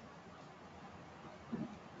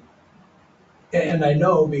 and I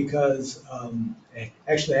know because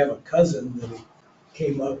actually I have a cousin that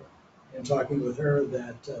came up in talking with her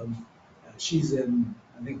that she's in,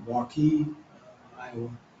 I think, Waukee, Iowa,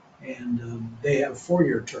 and they have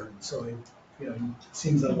 4-year terms. So it, it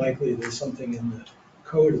seems unlikely there's something in the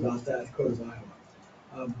code about that, Code of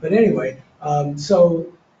Iowa. But anyway,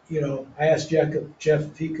 so I asked Jeff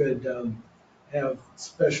if he could have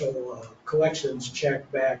special collections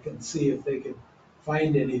check back and see if they could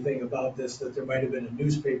find anything about this, that there might have been a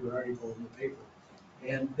newspaper article in the paper.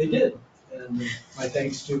 And they did. And my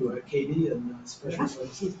thanks to Katie and Special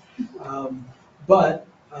Services. But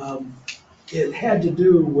it had to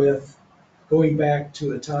do with going back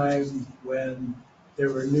to a time when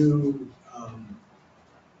there were new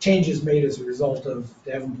changes made as a result of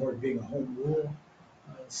Davenport being a home rule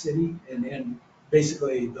city, and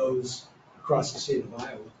basically those across the state of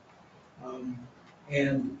Iowa. Um,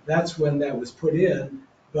 and that's when that was put in,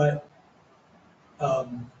 but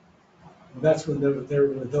um, that's when there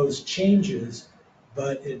were those changes,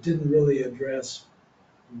 but it didn't really address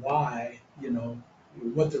why,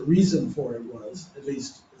 what the reason for it was, at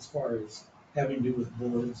least as far as having to do with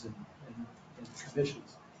boards and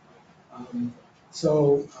commissions.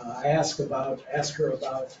 So I asked her about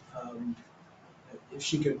if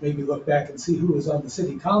she could maybe look back and see who was on the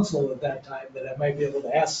city council at that time, that I might be able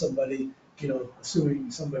to ask somebody,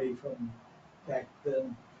 assuming somebody from back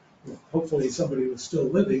then, hopefully somebody was still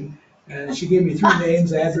living. And she gave me 3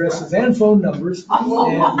 names, addresses, and phone numbers. And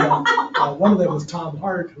one of them was Tom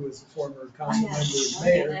Hart, who was a former council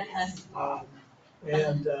member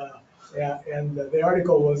and mayor. And the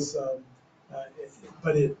article was,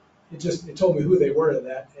 but it told me who they were in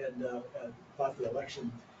that and about the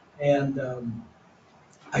election. And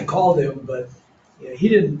I called him, but he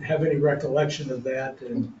didn't have any recollection of that.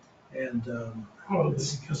 Probably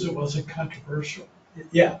because it wasn't controversial.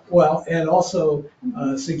 Yeah, well, and also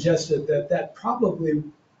suggested that probably,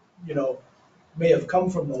 may have come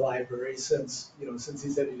from the library since he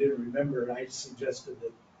said he didn't remember. I suggested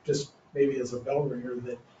that just maybe as a bell ringer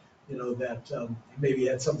that, maybe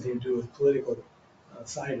had something to do with political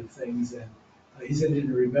side of things. And he said he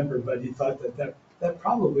didn't remember, but he thought that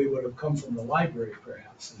probably would have come from the library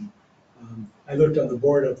perhaps. And I looked on the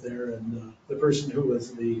board up there, and the person who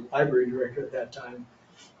was the library director at that time,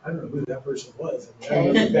 I don't know who that person was. I mean,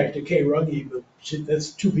 I went back to Kay Runge, but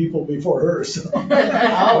that's 2 people before her, so.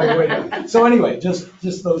 So anyway,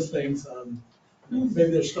 just those things.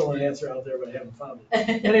 Maybe there's still an answer out there, but I haven't found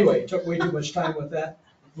it. Anyway, took way too much time with that.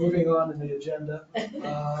 Moving on in the agenda.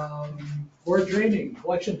 Board training,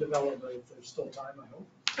 collection development, if there's still time, I hope.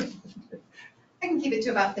 I can keep it to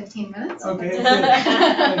about 15 minutes. Okay, good.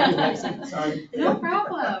 Thank you, Lexi. Sorry. No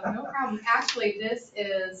problem, no problem. Actually, this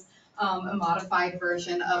is a modified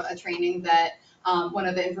version of a training that one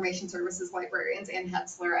of the information services librarians, Ann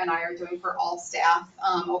Hetzler, and I are doing for all staff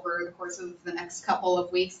over the course of the next couple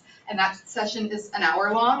of weeks. And that session is an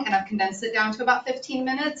hour long, and I've condensed it down to about 15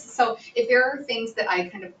 minutes. So if there are things that I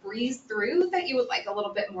kind of breezed through that you would like a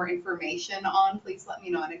little bit more information on, please let me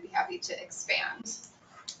know, and I'd be happy to expand.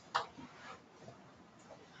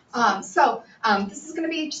 This is going to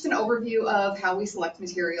be just an overview of how we select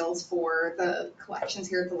materials for the collections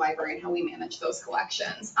here at the library and how we manage those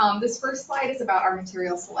collections. This first slide is about our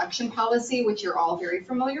material selection policy, which you're all very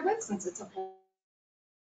familiar with since it's a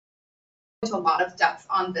lot of depth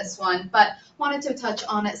on this one, but wanted to touch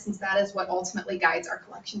on it since that is what ultimately guides our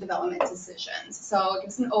collection development decisions. So it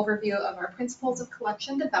gives an overview of our principles of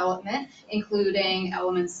collection development, including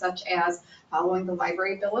elements such as following the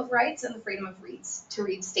Library Bill of Rights and the freedom of to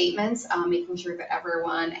read statements, making sure that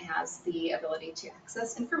everyone has the ability to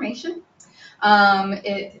access information.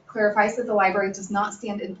 It clarifies that the library does not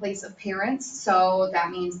stand in place of parents, so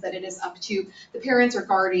that means that it is up to the parents or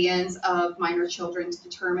guardians of minor children to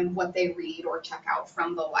determine what they read or check out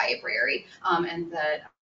from the library, and that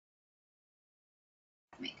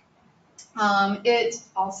it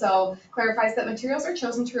also clarifies that materials are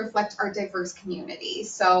chosen to reflect our diverse community.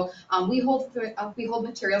 So we hold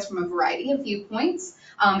materials from a variety of viewpoints,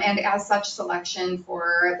 and as such, selection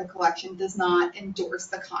for the collection does not endorse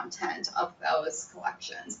the content of those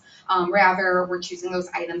collections. Rather, we're choosing those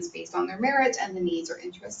items based on their merit and the needs or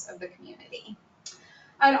interests of the community.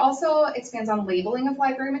 It also expands on labeling of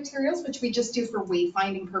library materials, which we just do for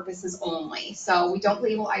wayfinding purposes only. So we don't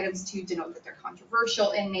label items to denote that they're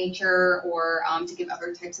controversial in nature or to give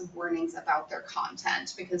other types of warnings about their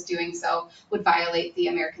content, because doing so would violate the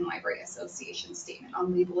American Library Association statement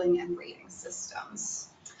on labeling and rating systems.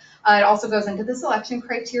 It also goes into the selection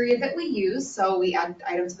criteria that we use. So we add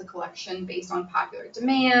items to the collection based on popular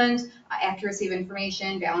demand, accuracy of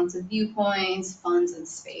information, balance of viewpoints, funds and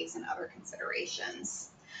space, and other considerations.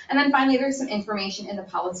 And then finally, there's some information in the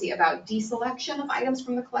policy about deselection of items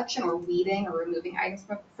from the collection or weeding or removing items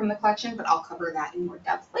from the collection, but I'll cover that in more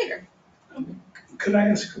depth later. Could I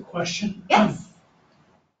ask a question? Yes.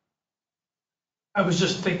 I was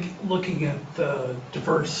just looking at the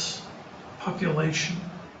diverse population.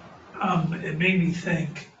 It made me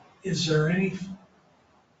think, is there any,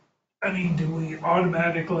 do we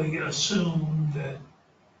automatically assume that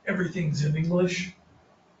everything's in English?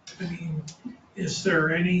 Is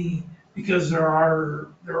there any, because there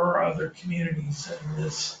are other communities in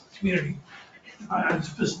this community.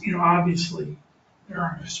 Obviously there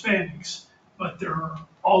are Hispanics, but there are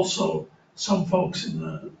also some folks in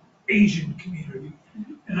the Asian community.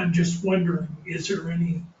 And I'm just wondering, is there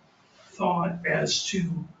any thought as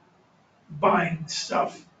to buying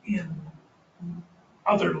stuff in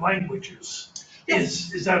other languages?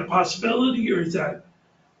 Is that a possibility, or is that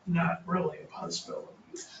not really a possibility?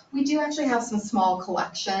 We do actually have some small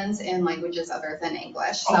collections in languages other than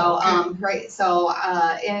English. So, Oh, okay. right, so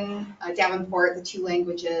in Davenport, the two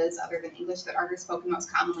languages other than English that are spoken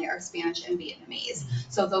most commonly are Spanish and Vietnamese.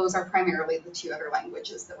 So those are primarily the two other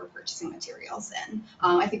languages that we're purchasing materials in.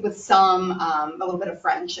 I think with some, a little bit of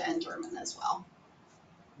French and German as well.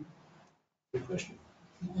 Good question.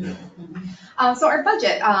 So our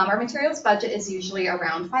budget, our materials budget is usually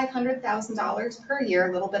around $500,000 per year,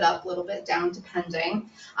 a little bit up, a little bit down, depending.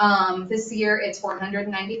 This year it's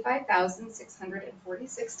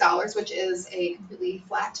 $495,646, which is a completely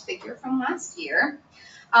flat figure from last year.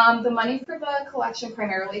 The money for the collection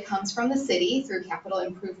primarily comes from the city through Capital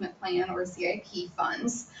Improvement Plan or CIP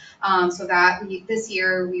funds. So that this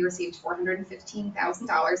year we received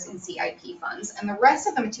 $415,000 in CIP funds, and the rest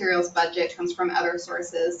of the materials budget comes from other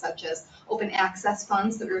sources such as open access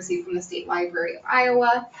funds that we received from the State Library of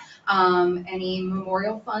Iowa, any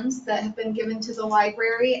memorial funds that have been given to the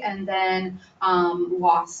library, and then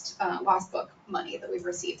lost book money that we've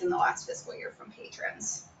received in the last fiscal year from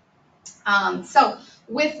patrons. So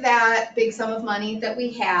with that big sum of money that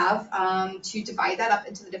we have, to divide that up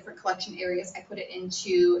into the different collection areas, I put it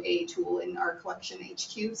into a tool in our collection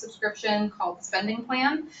HQ subscription called the spending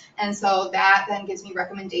plan. And so that then gives me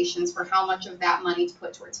recommendations for how much of that money to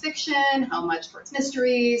put towards fiction, how much towards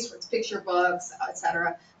mysteries, towards picture books,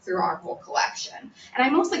 etc., through our whole collection. And I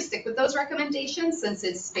mostly stick with those recommendations since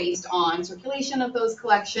it's based on circulation of those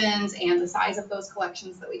collections and the size of those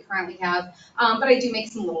collections that we currently have. But I do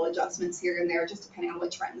make some little adjustments here and there just depending on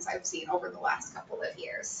what trends I've seen over the last couple of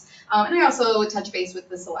years. And I also touch base with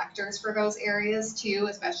the selectors for those areas too,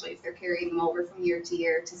 especially if they're carrying them over from year to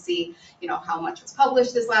year to see, how much was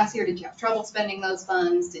published this last year. Did you have trouble spending those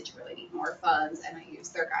funds? Did you really need more funds? And I use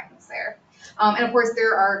their guidance there. And of course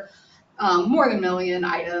there are more than a million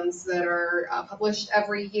items that are published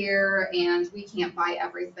every year, and we can't buy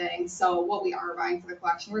everything. So what we are buying for the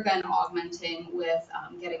collection, we're then augmenting with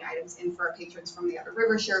getting items in for our patrons from the other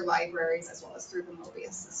river share libraries, as well as through the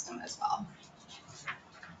Mobius system as well.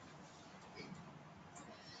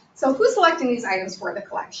 So who's selecting these items for the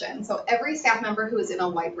collection? So every staff member who is in a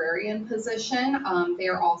librarian position, they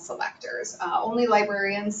are all selectors. Only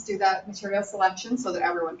librarians do that material selection so that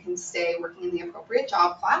everyone can stay working in the appropriate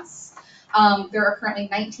job class. There are currently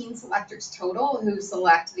 19 selectors total who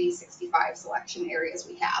select the 65 selection areas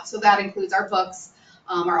we have. So that includes our books,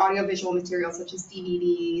 our audiovisual materials such as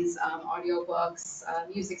DVDs, audiobooks,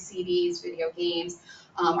 music CDs, video games,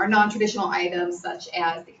 our non-traditional items such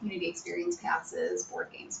as the community experience passes, board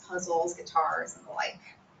games, puzzles, guitars, and the like.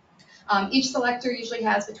 Each selector usually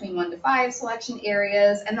has between 1 to 5 selection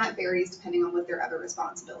areas, and that varies depending on what their other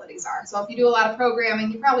responsibilities are. So if you do a lot of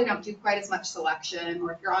programming, you probably don't do quite as much selection,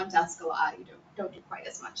 or if you're on desk a lot, you don't do quite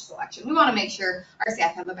as much selection. We want to make sure our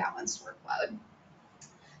staff have a balanced workload.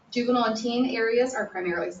 Juvenile and teen areas are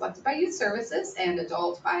primarily selected by youth services and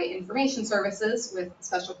adult by information services, with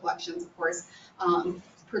special collections, of course,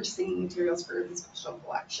 purchasing materials for the special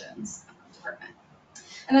collections department.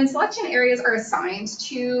 And then selection areas are assigned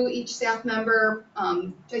to each staff member.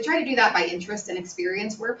 I try to do that by interest and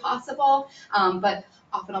experience where possible, but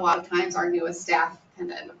often a lot of times our newest staff tend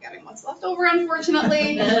to end up getting what's left over,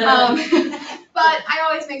 unfortunately. But I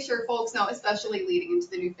always make sure folks know, especially leading into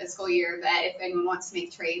the new fiscal year, that if anyone wants to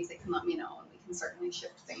make trades, they can let me know, and we can certainly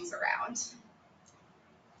shift things around.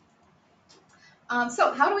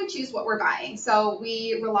 So how do we choose what we're buying? So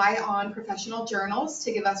we rely on professional journals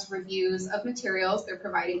to give us reviews of materials. They're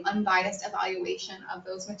providing unbiased evaluation of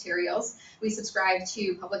those materials. We subscribe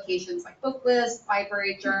to publications like Booklist,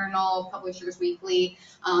 Library Journal, Publishers Weekly,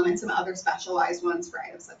 and some other specialized ones for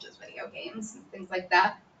items such as video games and things like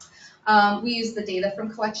that. We use the data from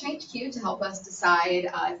Collection HQ to help us decide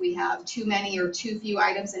if we have too many or too few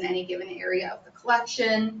items in any given area of the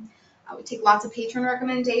collection. We take lots of patron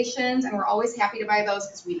recommendations, and we're always happy to buy those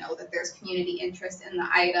because we know that there's community interest in the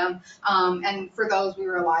item. And for those, we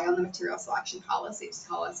rely on the material selection policy to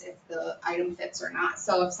tell us if the item fits or not.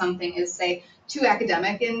 So if something is, say, too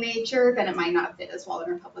academic in nature, then it might not fit as well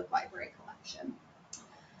in our public library collection.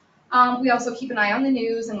 We also keep an eye on the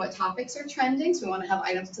news and what topics are trending, so we want to have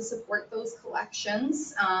items to support those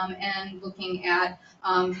collections, and looking at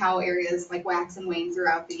how areas like wax and wane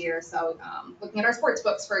throughout the year. So looking at our sports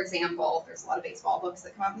books, for example, there's a lot of baseball books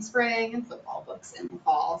that come out in the spring and football books in the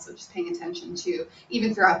fall, so just paying attention to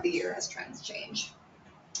even throughout the year as trends change.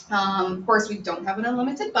 Of course, we don't have an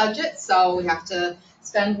unlimited budget, so we have to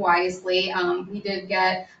spend wisely. We did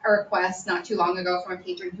get a request not too long ago from a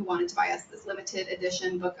patron who wanted to buy us this limited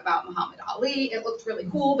edition book about Muhammad Ali. It looked really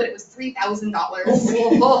cool, but it was $3,000.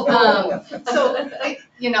 So,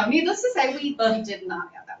 needless to say, we did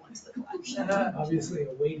not have that one into the collection. Obviously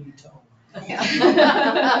a weighty tome. Yeah.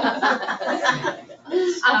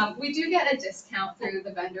 We do get a discount through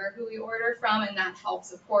the vendor who we order from, and that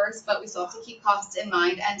helps, of course, but we still have to keep costs in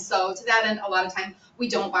mind. And so to that end, a lot of time, we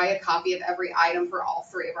don't buy a copy of every item for all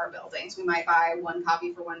 3 of our buildings. We might buy 1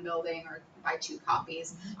 copy for 1 building or buy 2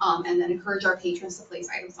 copies, and then encourage our patrons to place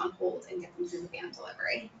items on hold and get them through the van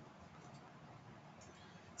delivery.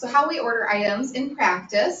 So how we order items in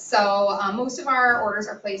practice. So most of our orders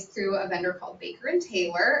are placed through a vendor called Baker &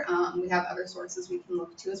 Taylor. We have other sources we can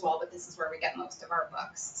look to as well, but this is where we get most of our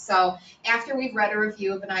books. So after we've read a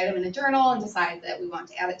review of an item in a journal and decide that we want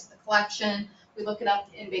to add it to the collection, we look it up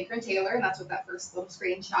in Baker & Taylor, and that's what that first little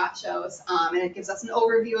screenshot shows. And it gives us an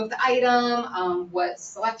overview of the item, what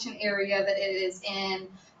selection area that it is in.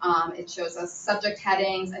 It shows us subject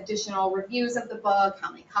headings, additional reviews of the book, how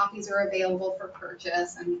many copies are available for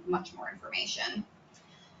purchase, and much more information.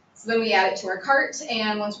 So then we add it to our cart,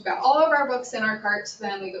 and once we've got all of our books in our cart,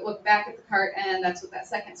 then we look back at the cart, and that's what that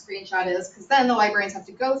second screenshot is, because then the librarians have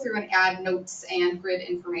to go through and add notes and grid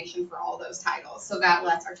information for all those titles. So that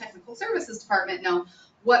lets our technical services department know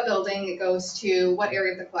what building it goes to, what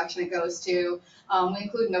area of the collection it goes to. We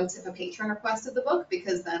include notes if a patron requested the book,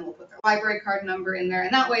 because then we'll put their library card number in there,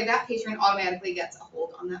 and that way that patron automatically gets a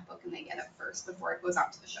hold on that book and they get it first before it goes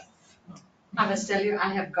out to the shelf. I must tell you, I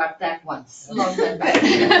have got that once, long time back.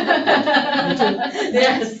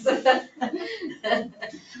 Yes. So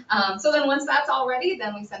then once that's all ready,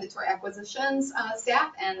 then we send it to our acquisitions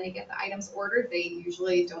staff, and they get the items ordered. They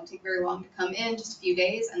usually don't take very long to come in, just a few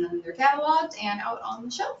days, and then they're cataloged and out on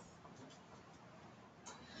the shelf.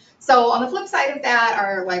 So on the flip side of that,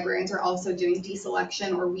 our librarians are also doing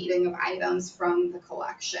deselection or weeding of items from the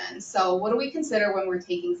collection. So what do we consider when we're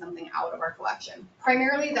taking something out of our collection?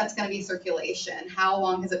 Primarily, that's going to be circulation. How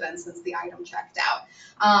long has it been since the item checked out?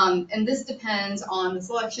 And this depends on the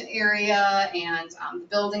selection area and the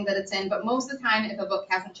building that it's in. But most of the time, if a book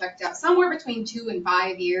hasn't checked out somewhere between 2 and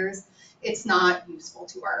 5 years, it's not useful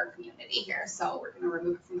to our community here. So we're going to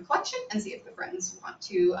remove it from the collection and see if the friends want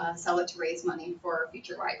to sell it to raise money for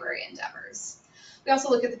future library endeavors. We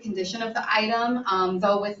also look at the condition of the item,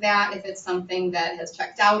 though with that, if it's something that has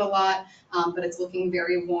checked out a lot, but it's looking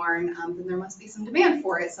very worn, then there must be some demand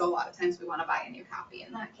for it. So a lot of times we want to buy a new copy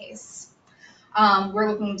in that case.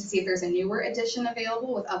 We're looking to see if there's a newer edition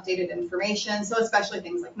available with updated information. So especially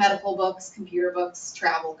things like medical books, computer books,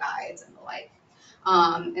 travel guides, and the like.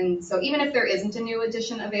 And so even if there isn't a new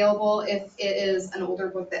edition available, if it is an older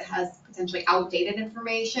book that has potentially outdated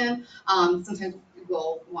information, sometimes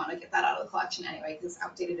we'll want to get that out of the collection anyway, because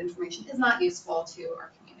outdated information is not useful to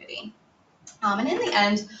our community. And in the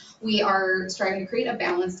end, we are striving to create a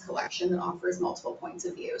balanced collection that offers multiple points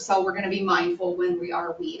of view. So we're going to be mindful when we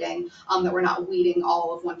are weeding, that we're not weeding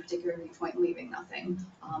all of one particular viewpoint, leaving nothing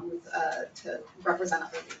to represent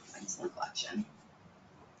other viewpoints in the collection.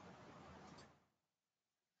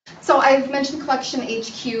 So I've mentioned Collection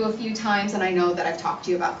HQ a few times, and I know that I've talked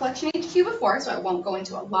to you about Collection HQ before, so I won't go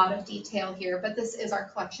into a lot of detail here, but this is our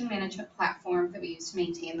collection management platform that we use to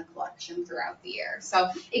maintain the collection throughout the year. So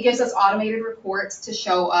it gives us automated reports to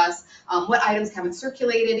show us what items haven't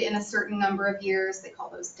circulated in a certain number of years. They call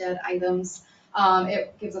those dead items.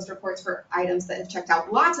 It gives us reports for items that have checked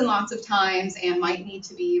out lots and lots of times and might need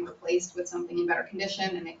to be replaced with something in better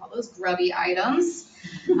condition, and they call those grubby items.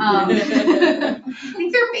 I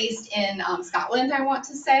think they're based in Scotland, I want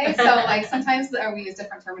to say. So like sometimes we use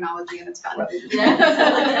different terminology and it's fun.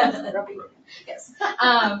 Yes.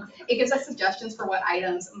 It gives us suggestions for what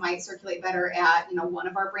items might circulate better at one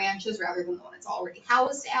of our branches rather than the one it's already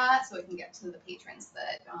housed at, so it can get to the patrons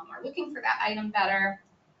that are looking for that item better.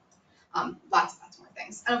 Lots more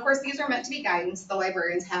things. And of course, these are meant to be guidance. The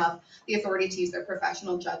librarians have the authority to use their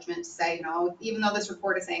professional judgment to say, even though this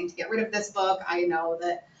report is saying to get rid of this book, I know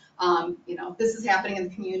that, this is happening in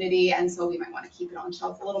the community, and so we might want to keep it on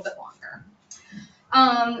shelf a little bit longer.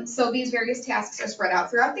 So these various tasks are spread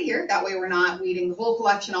out throughout the year. That way we're not weeding the whole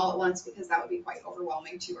collection all at once, because that would be quite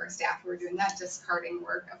overwhelming to our staff who are doing that discarding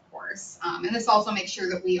work, of course. And this also makes sure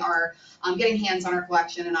that we are getting hands on our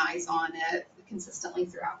collection and eyes on it consistently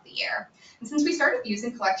throughout the year. And since we started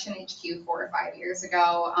using Collection HQ 4 or 5 years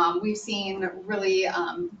ago, we've seen really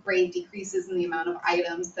great decreases in the amount of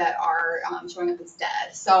items that are showing up as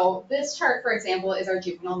dead. So this chart, for example, is our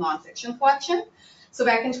juvenile nonfiction collection. So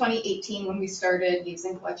back in 2018, when we started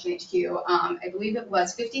using Collection HQ, I believe it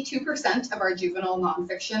was 52% of our juvenile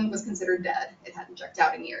nonfiction was considered dead. It hadn't checked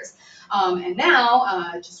out in years. And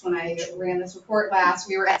now, just when I ran this report last,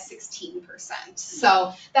 we were at 16%.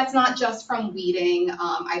 So that's not just from weeding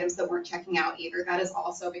items that weren't checking out either. That is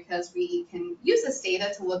also because we can use this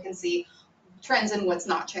data to look and see, trends in what's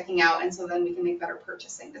not checking out, and so then we can make better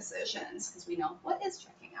purchasing decisions because we know what is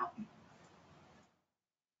checking out.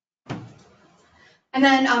 And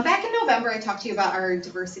then back in November, I talked to you about our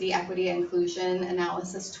diversity, equity, and inclusion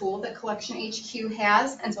analysis tool that Collection HQ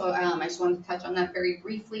has. And so I just wanted to touch on that very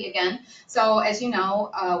briefly again. So as you know,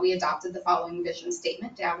 we adopted the following vision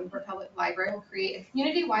statement. Davenport Public Library will create a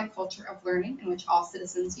community-wide culture of learning in which all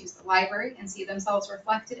citizens use the library and see themselves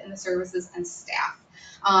reflected in the services and staff.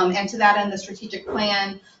 And to that end, the strategic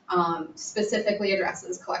plan specifically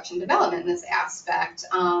addresses collection development in this aspect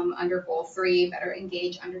under Goal 3, better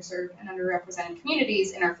engage underserved and underrepresented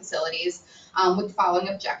communities in our facilities with the following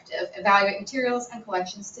objective: evaluate materials and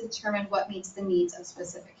collections to determine what meets the needs of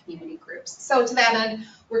specific community groups. So to that end,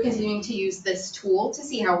 we're continuing to use this tool to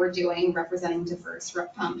see how we're doing representing diverse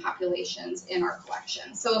populations in our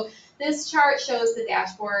collection. So this chart shows the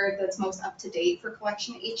dashboard that's most up to date for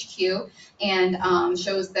Collection HQ and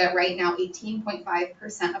shows that right now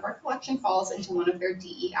 18.5% of our collection falls into one of their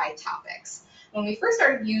DEI topics. When we first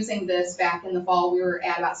started using this back in the fall, we were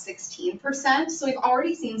at about 16%. So we've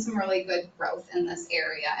already seen some really good growth in this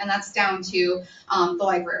area. And that's down to the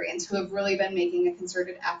librarians who have really been making a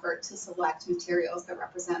concerted effort to select materials that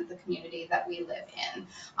represent the community that we live in.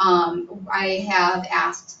 I have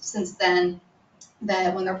asked since then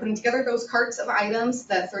that when they're putting together those carts of items,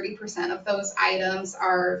 that 30% of those items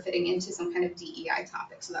are fitting into some kind of DEI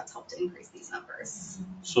topic. So that's helped to increase these numbers.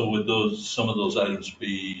 So would some of those items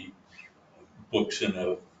be books in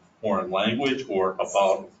a foreign language or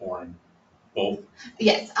about a foreign, both?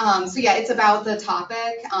 Yes, so yeah, it's about the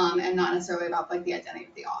topic and not necessarily about like the identity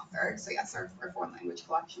of the author. So yes, our foreign language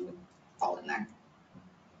collection would fall in there.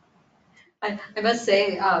 I must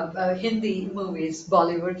say, Hindi movies,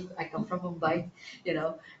 Bollywood, I come from Mumbai,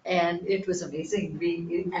 and it was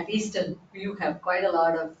amazing. At Eastern, you have quite a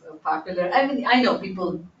lot of popular, I know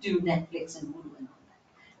people do Netflix and Hulu and all that,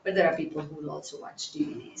 but there are people who will also watch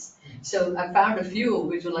DVDs. So I found a few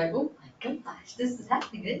which were like, oh my gosh, this is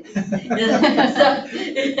happening.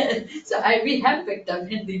 We have picked up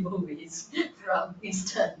Hindi movies from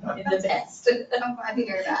Eastern in the past. I'm glad to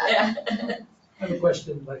hear that. Yeah. I have a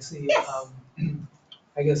question, Lexi. Yes.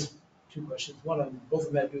 I guess two questions. One, both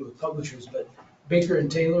of them have to do with publishers, but Baker and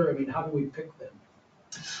Taylor, how do we pick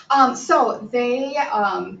them? So they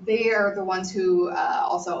are the ones who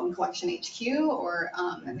also own Collection HQ,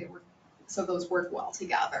 and so those work well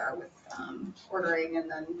together with ordering and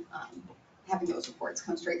then having those reports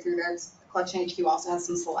come straight through there. Collection HQ also has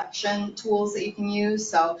some selection tools that you can use,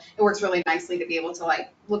 so it works really nicely to be able to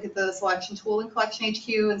look at the selection tool in Collection HQ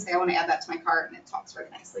and say I want to add that to my cart, and it talks very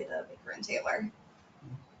nicely to Baker and Taylor.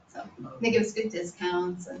 So they give us good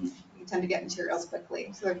discounts, and we tend to get materials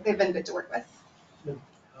quickly. So they've been good to work with. And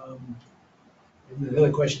the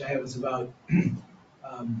other question I have is about,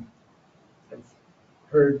 I've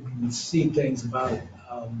heard and seen things about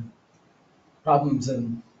problems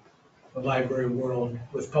in the library world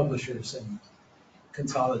with publishers and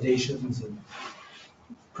consolidations and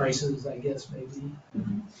prices, I guess, maybe.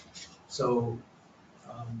 So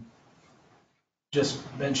just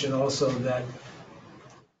mention also that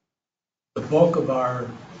the bulk of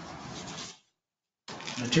our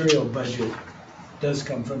material budget does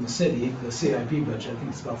come from the city, the CIP budget. I think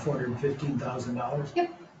it's about $415,000.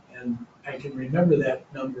 Yep. And I can remember that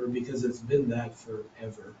number because it's been that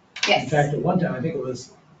forever. Yes. In fact, at one time, I think it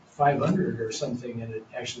was 500 or something, and it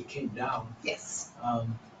actually came down. Yes.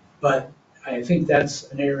 But I think that's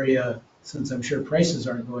an area, since I'm sure prices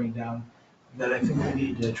aren't going down, that I think we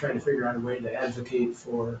need to try to figure out a way to advocate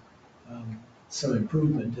for some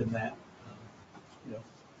improvement in that,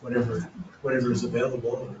 whatever is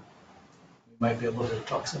available, or we might be able to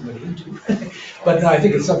talk somebody into. But no, I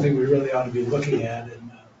think it's something we really ought to be looking at,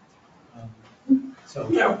 and so.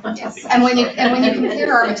 Yes, and when you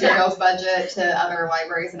compare our materials budget to other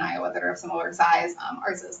libraries in Iowa that are of similar size,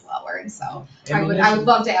 ours is lower, and so I would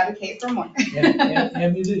love to advocate for more.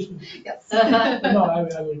 Ammunition. Yes. No,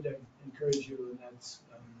 I would encourage you, and that's,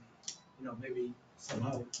 maybe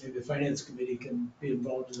somehow, maybe the finance committee can be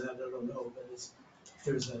involved in that, I don't know, but if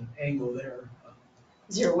there's an angle there.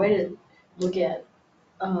 Is there a way to look at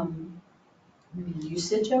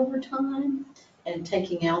usage over time and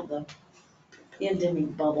taking out the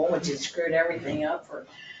pandemic bubble, which has screwed everything up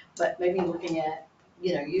but maybe looking at,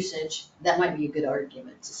 usage, that might be a good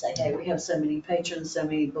argument to say, hey, we have so many patrons, so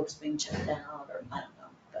many books being checked out, or I don't know.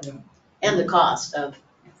 But, Yeah. And the cost of,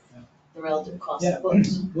 the relative cost of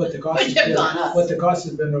books. What the cost Which have gone up. What the cost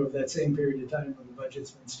has been over that same period of time when the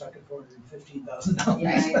budget's been stuck at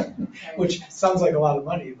 $415,000. Right. Which sounds like a lot of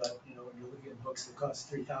money, but when you're looking at books that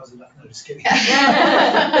cost $3,000, no, just kidding.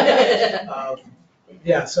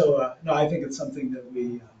 Yeah, so, no, I think it's something that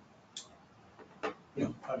we,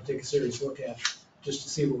 ought to take a serious look at, just to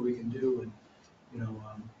see what we can do and,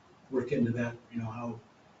 work into that, how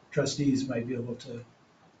trustees might be able to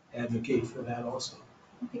advocate for that also.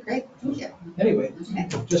 Okay, great, thank you. Anyway,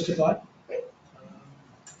 just a thought.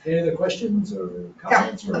 Any other questions or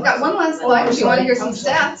comments? I've got one last slide, if you want to hear some I'm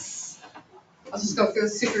sorry. stats. I'll just go through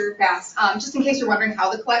super fast. Just in case you're wondering how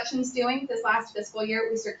the collection's doing, this last fiscal year,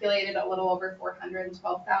 we circulated a little over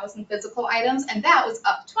 412,000 physical items, and that was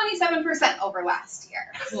up 27% over last year.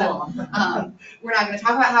 So, we're not gonna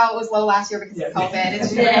talk about how it was low last year because of COVID,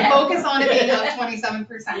 it's just gonna focus on it being up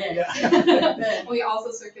 27%. We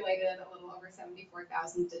also circulated a little over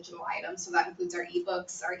 74,000 digital items, so that includes our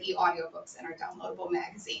ebooks, our e-audiobooks, and our downloadable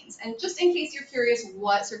magazines. And just in case you're curious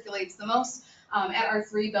what circulates the most, at our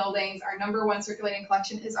 3 buildings, our number 1 circulating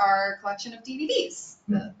collection is our collection of DVDs,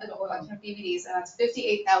 the adult collection of DVDs, and that's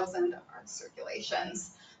 58,000 of our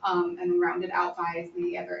circulations. And then rounded out by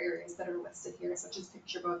the other areas that are listed here, such as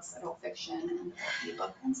picture books, adult fiction, and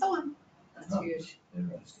ebook, and so on. That's huge.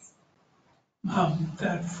 Interesting.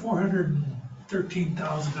 That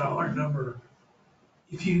 $413,000 number,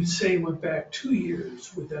 if you say went back 2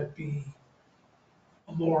 years, would that be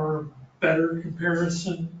a more better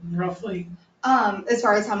comparison roughly? As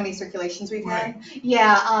far as how many circulations we've had?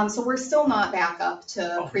 Yeah, so we're still not back up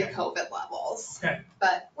to Okay. pre-COVID levels. Okay.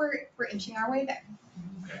 But we're inching our way there.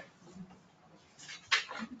 Okay.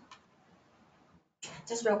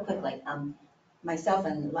 Just real quickly, myself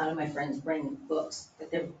and a lot of my friends bring books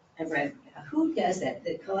that I've read. Who does that?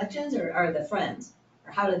 The collections or the friends?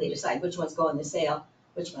 Or how do they decide which ones go in the sale,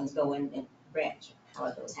 which ones go in branch? How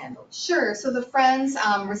are those handled? Sure, so the friends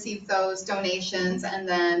receive those donations, and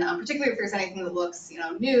then particularly if there's anything that looks,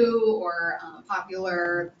 new or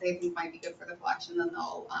popular, they think might be good for the collection, then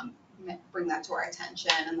they'll bring that to our attention,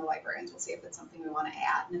 and the librarians will see if it's something we want to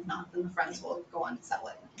add, and if not, then the friends will go on to sell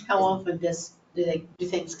it. How often do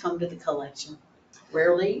things come to the collection?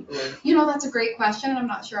 Rarely, or? That's a great question, and I'm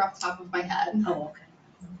not sure off the top of my head. Oh, okay.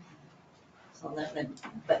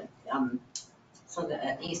 So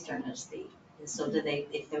the Eastern is so do they,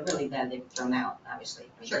 if they're really bad, they're thrown out, obviously.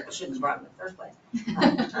 Sure. They shouldn't have brought them in the first place.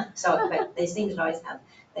 But they seem to always have,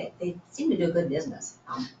 they seem to do a good business.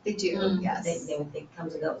 They do, yes. They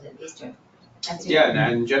comes and goes at Eastern. Yeah,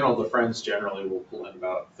 and in general, the Friends generally will pull in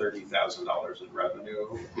about $30,000 in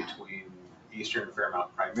revenue between Eastern and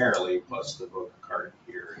Fairmount primarily, plus the book cart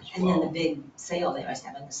here as And then the well. big sale they always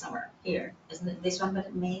have in the summer here, isn't it? They talk about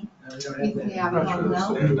it in May? No, we don't have that. Yeah. I'm not sure the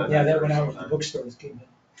No. state does Yeah, that went out with the bookstores came in.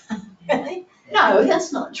 Really? No,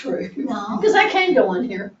 that's not true. No. Because I can go in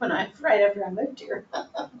here right after I moved here,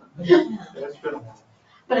 That's been a while.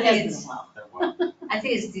 but it has been a while. I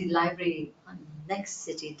think it's the library on next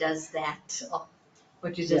city does that,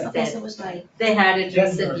 what you Yeah. just Yes, it said. was like, They had it Jen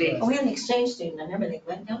recently. knows we had an exchange student, I remember they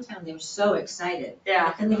went downtown, they were so excited. I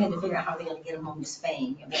Yeah. couldn't begin to figure out how they're gonna get them home to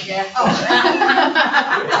Spain. Yeah.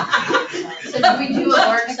 So do we do a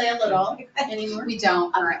large sale at all anymore? We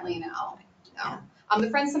don't currently, no. The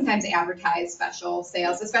friends sometimes advertise special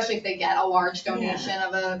sales, especially if they get a large donation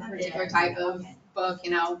of a particular type of book,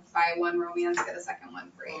 buy one romance, get a second one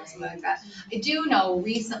free or something like that. I do know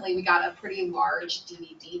recently we got a pretty large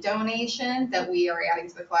DVD donation that we are adding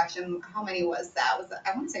to the collection. How many was that?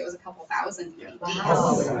 I want to say it was a couple thousand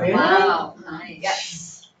DVDs. Wow, nice.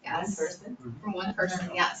 Yes, One yes, person? from one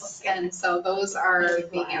person, yes. And so those are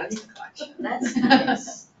being added to the collection. That's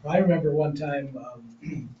nice. I remember one time,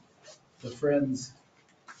 the Friends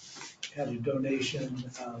had a donation,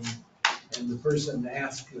 and the person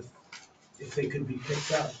asked if they could be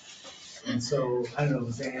picked up. And so, I don't know, it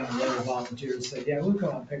was Ann, one of the volunteers said, yeah, we'll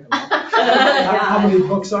come and pick them up. How many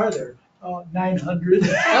books are there? 900.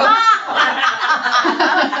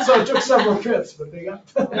 So it took several trips, but they got.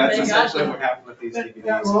 That's essentially what happened with these Yeah,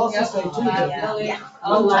 DVDs. we'll also say too, that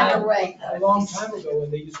A lot away. a long time ago,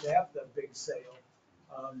 when they used to have the big sale,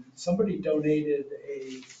 somebody donated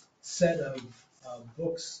a set of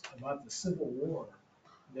books about the Civil War.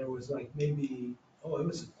 There was like maybe, it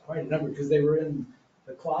was quite a number, because they were in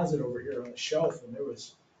the closet over here on the shelf, and there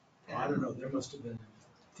was, I don't know, there must have been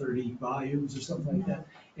 30 volumes or something like that.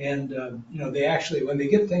 And, they actually, when they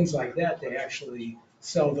get things like that, they actually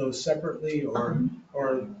sell those separately or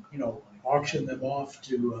auction them off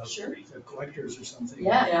to the collectors or something.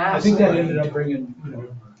 Yeah. I think that ended up bringing,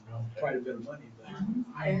 quite a bit of money. But.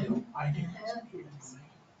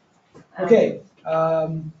 Okay,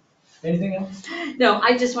 anything else? No,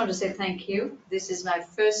 I just want to say thank you. This is my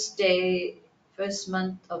first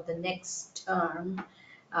month of the next term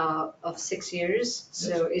of 6 years.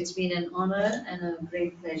 So it's been an honor and a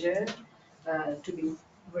great pleasure to be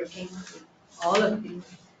working with all of you,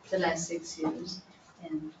 the last 6 years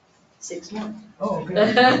and 6 months. Oh, okay.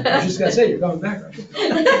 I was just gonna say, you're coming back, aren't you?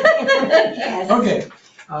 Yes. Okay, if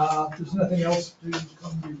there's nothing else to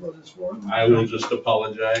come before this board. I will just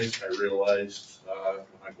apologize. I realized when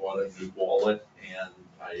I bought a new wallet and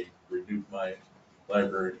I renewed my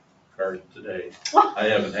library card today. I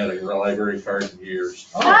haven't had a library card in years.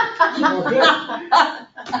 Oh, okay.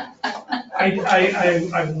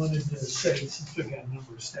 I wanted to say, since we've got a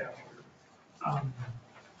number of staff here,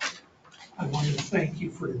 I wanted to thank you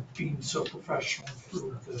for being so professional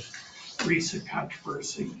through the recent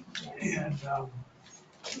controversy. And,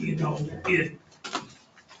 you know, it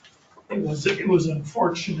was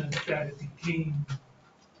unfortunate that it became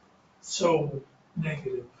so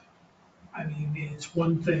negative. I mean, it's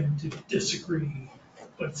one thing to disagree,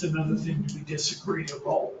 but it's another thing to be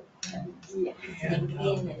disagreeable. And,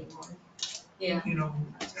 Yeah. you know,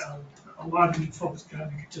 a lot of you folks kind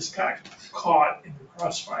of just got caught in the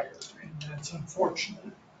crossfire, and that's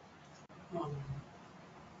unfortunate. I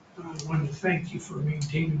wanted to thank you for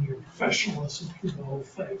maintaining your professionalism through the whole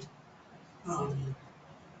thing.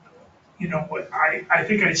 You know, what I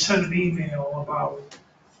think I sent an email about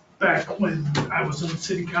back when I was on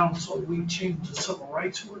city council, we changed the civil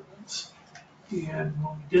rights ordinance. And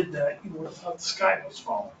when we did that, you would have thought the sky was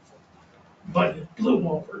falling. But it blew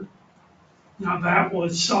over. Now that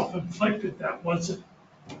was self-inflicted, that wasn't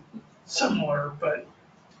similar, but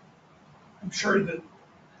I'm sure that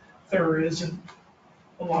there isn't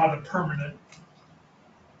a lot of permanent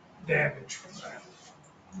damage from that.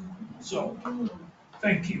 So,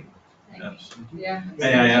 thank you. Yes. Yeah.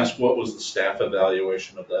 May I ask, what was the staff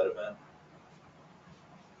evaluation of that event?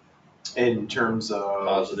 In terms of.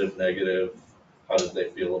 Positive, negative? How did they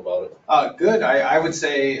feel about it? Good. I would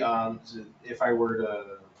say if I were to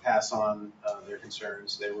pass on their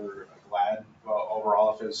concerns, they were glad. Well,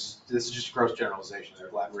 overall, this is just a gross generalization. They're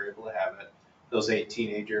glad we're able to have it. Those 8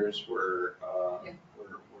 teenagers were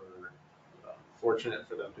fortunate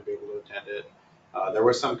for them to be able to attend it. There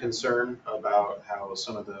was some concern about how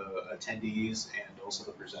some of the attendees and also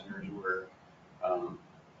the presenters were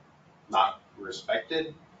not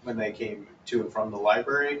respected when they came to and from the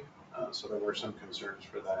library. So there were some concerns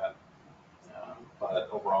for that. But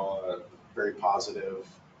overall, very positive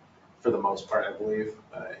for the most part, I believe,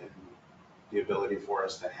 in the ability for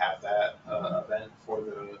us to have that event for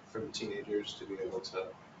the teenagers to be able to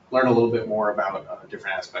learn a little bit more about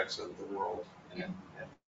different aspects of the world and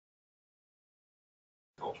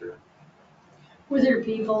culture. Were there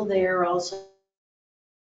people there also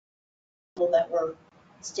that were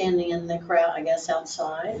standing in the crowd, I guess,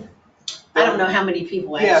 outside? I don't know how many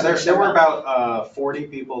people actually. Yeah, there showed were up. about 40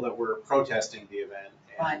 people that were protesting the event,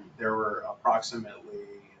 and Right. there were approximately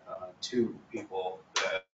 2 people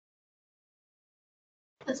that.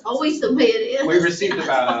 That's always the way it is. We received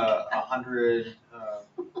about 100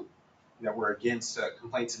 that were against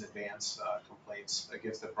complaints in advance, complaints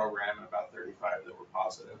against the program, and about 35 that were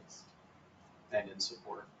positive and in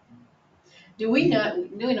support. Do we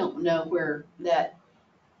don't know where the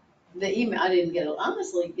email, I didn't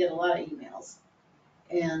honestly get a lot of emails.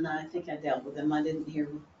 And I think I dealt with them. I didn't hear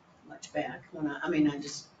much back I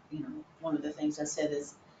just, one of the things I said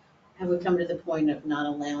is, have we come to the point of not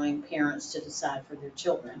allowing parents to decide for their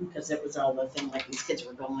children? Because it was all the thing, like these kids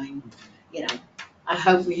were going, I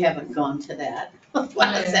hope we haven't gone to that.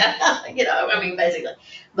 What is that? Basically.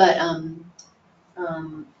 But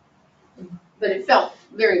it felt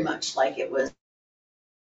very much like it was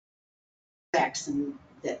facts and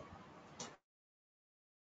that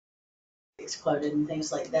exploded and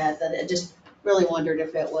things like that. That I just really wondered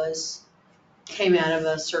if it came out of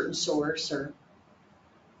a certain source or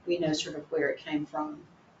we know sort of where it came from.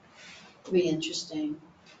 It'd be interesting.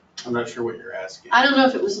 I'm not sure what you're asking. I don't know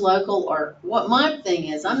if it was local or what my thing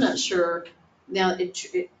is. I'm not sure. Now,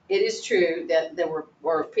 it is true that there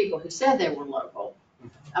were people who said they were local.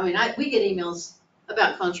 We get emails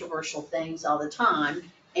about controversial things all the time,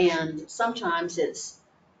 and sometimes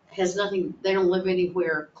has nothing. They don't live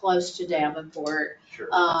anywhere close to Davenport, Sure.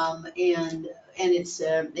 and it's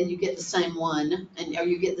and you get the same one, or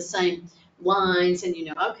you get the same lines, and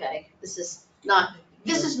okay, this is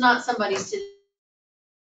not somebody sitting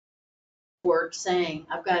at work saying,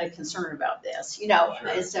 I've got a concern about this, Sure.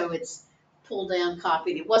 And so it's pulled down,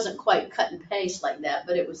 copied. It wasn't quite cut and paste like that,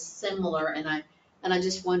 but it was similar, and I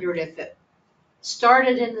just wondered if it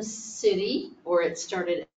started in the city or it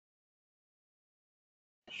started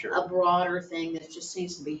Sure. a broader thing that just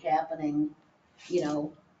seems to be happening,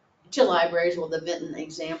 to libraries. Well, the Vinton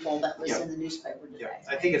example that was in the newspaper today. Yeah,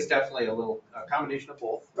 I think it's definitely a combination of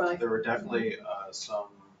both. Right. There were definitely some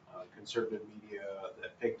conservative media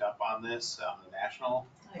that picked up on this on the national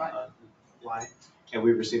line. And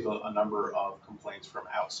we received a number of complaints from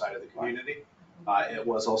outside of the community. It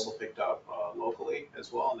was also picked up locally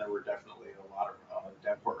as well, and there were definitely a lot of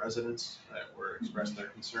Davenport residents that were expressed their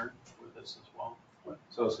concern with this as well.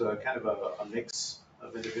 So it's kind of a mix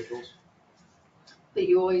of individuals. But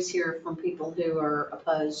you always hear from people who are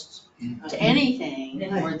opposed to anything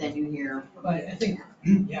more than you hear. I think,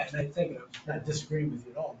 yeah, and I think, I'm not disagreeing with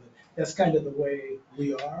you at all, but that's kind of the way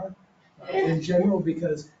we are in general,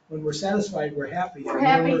 because when we're satisfied, we're happy. We're and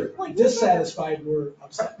happy. when we're dissatisfied, we're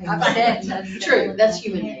upset. Upset. True, that's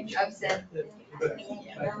human nature. Upset.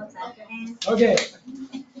 Okay,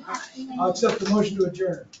 I'll accept the motion to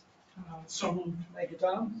adjourn. So moved. Thank you,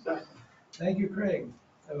 Tom. Thank you, Craig.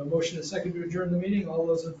 I have a motion and a second to adjourn the meeting. All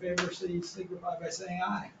those in favor, signify by saying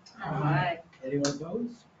aye. All right. Anyone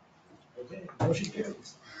opposed? Okay, motion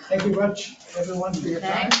carries. Thank you much, everyone, for your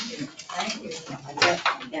time Thank you.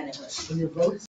 Again, it was. and your votes.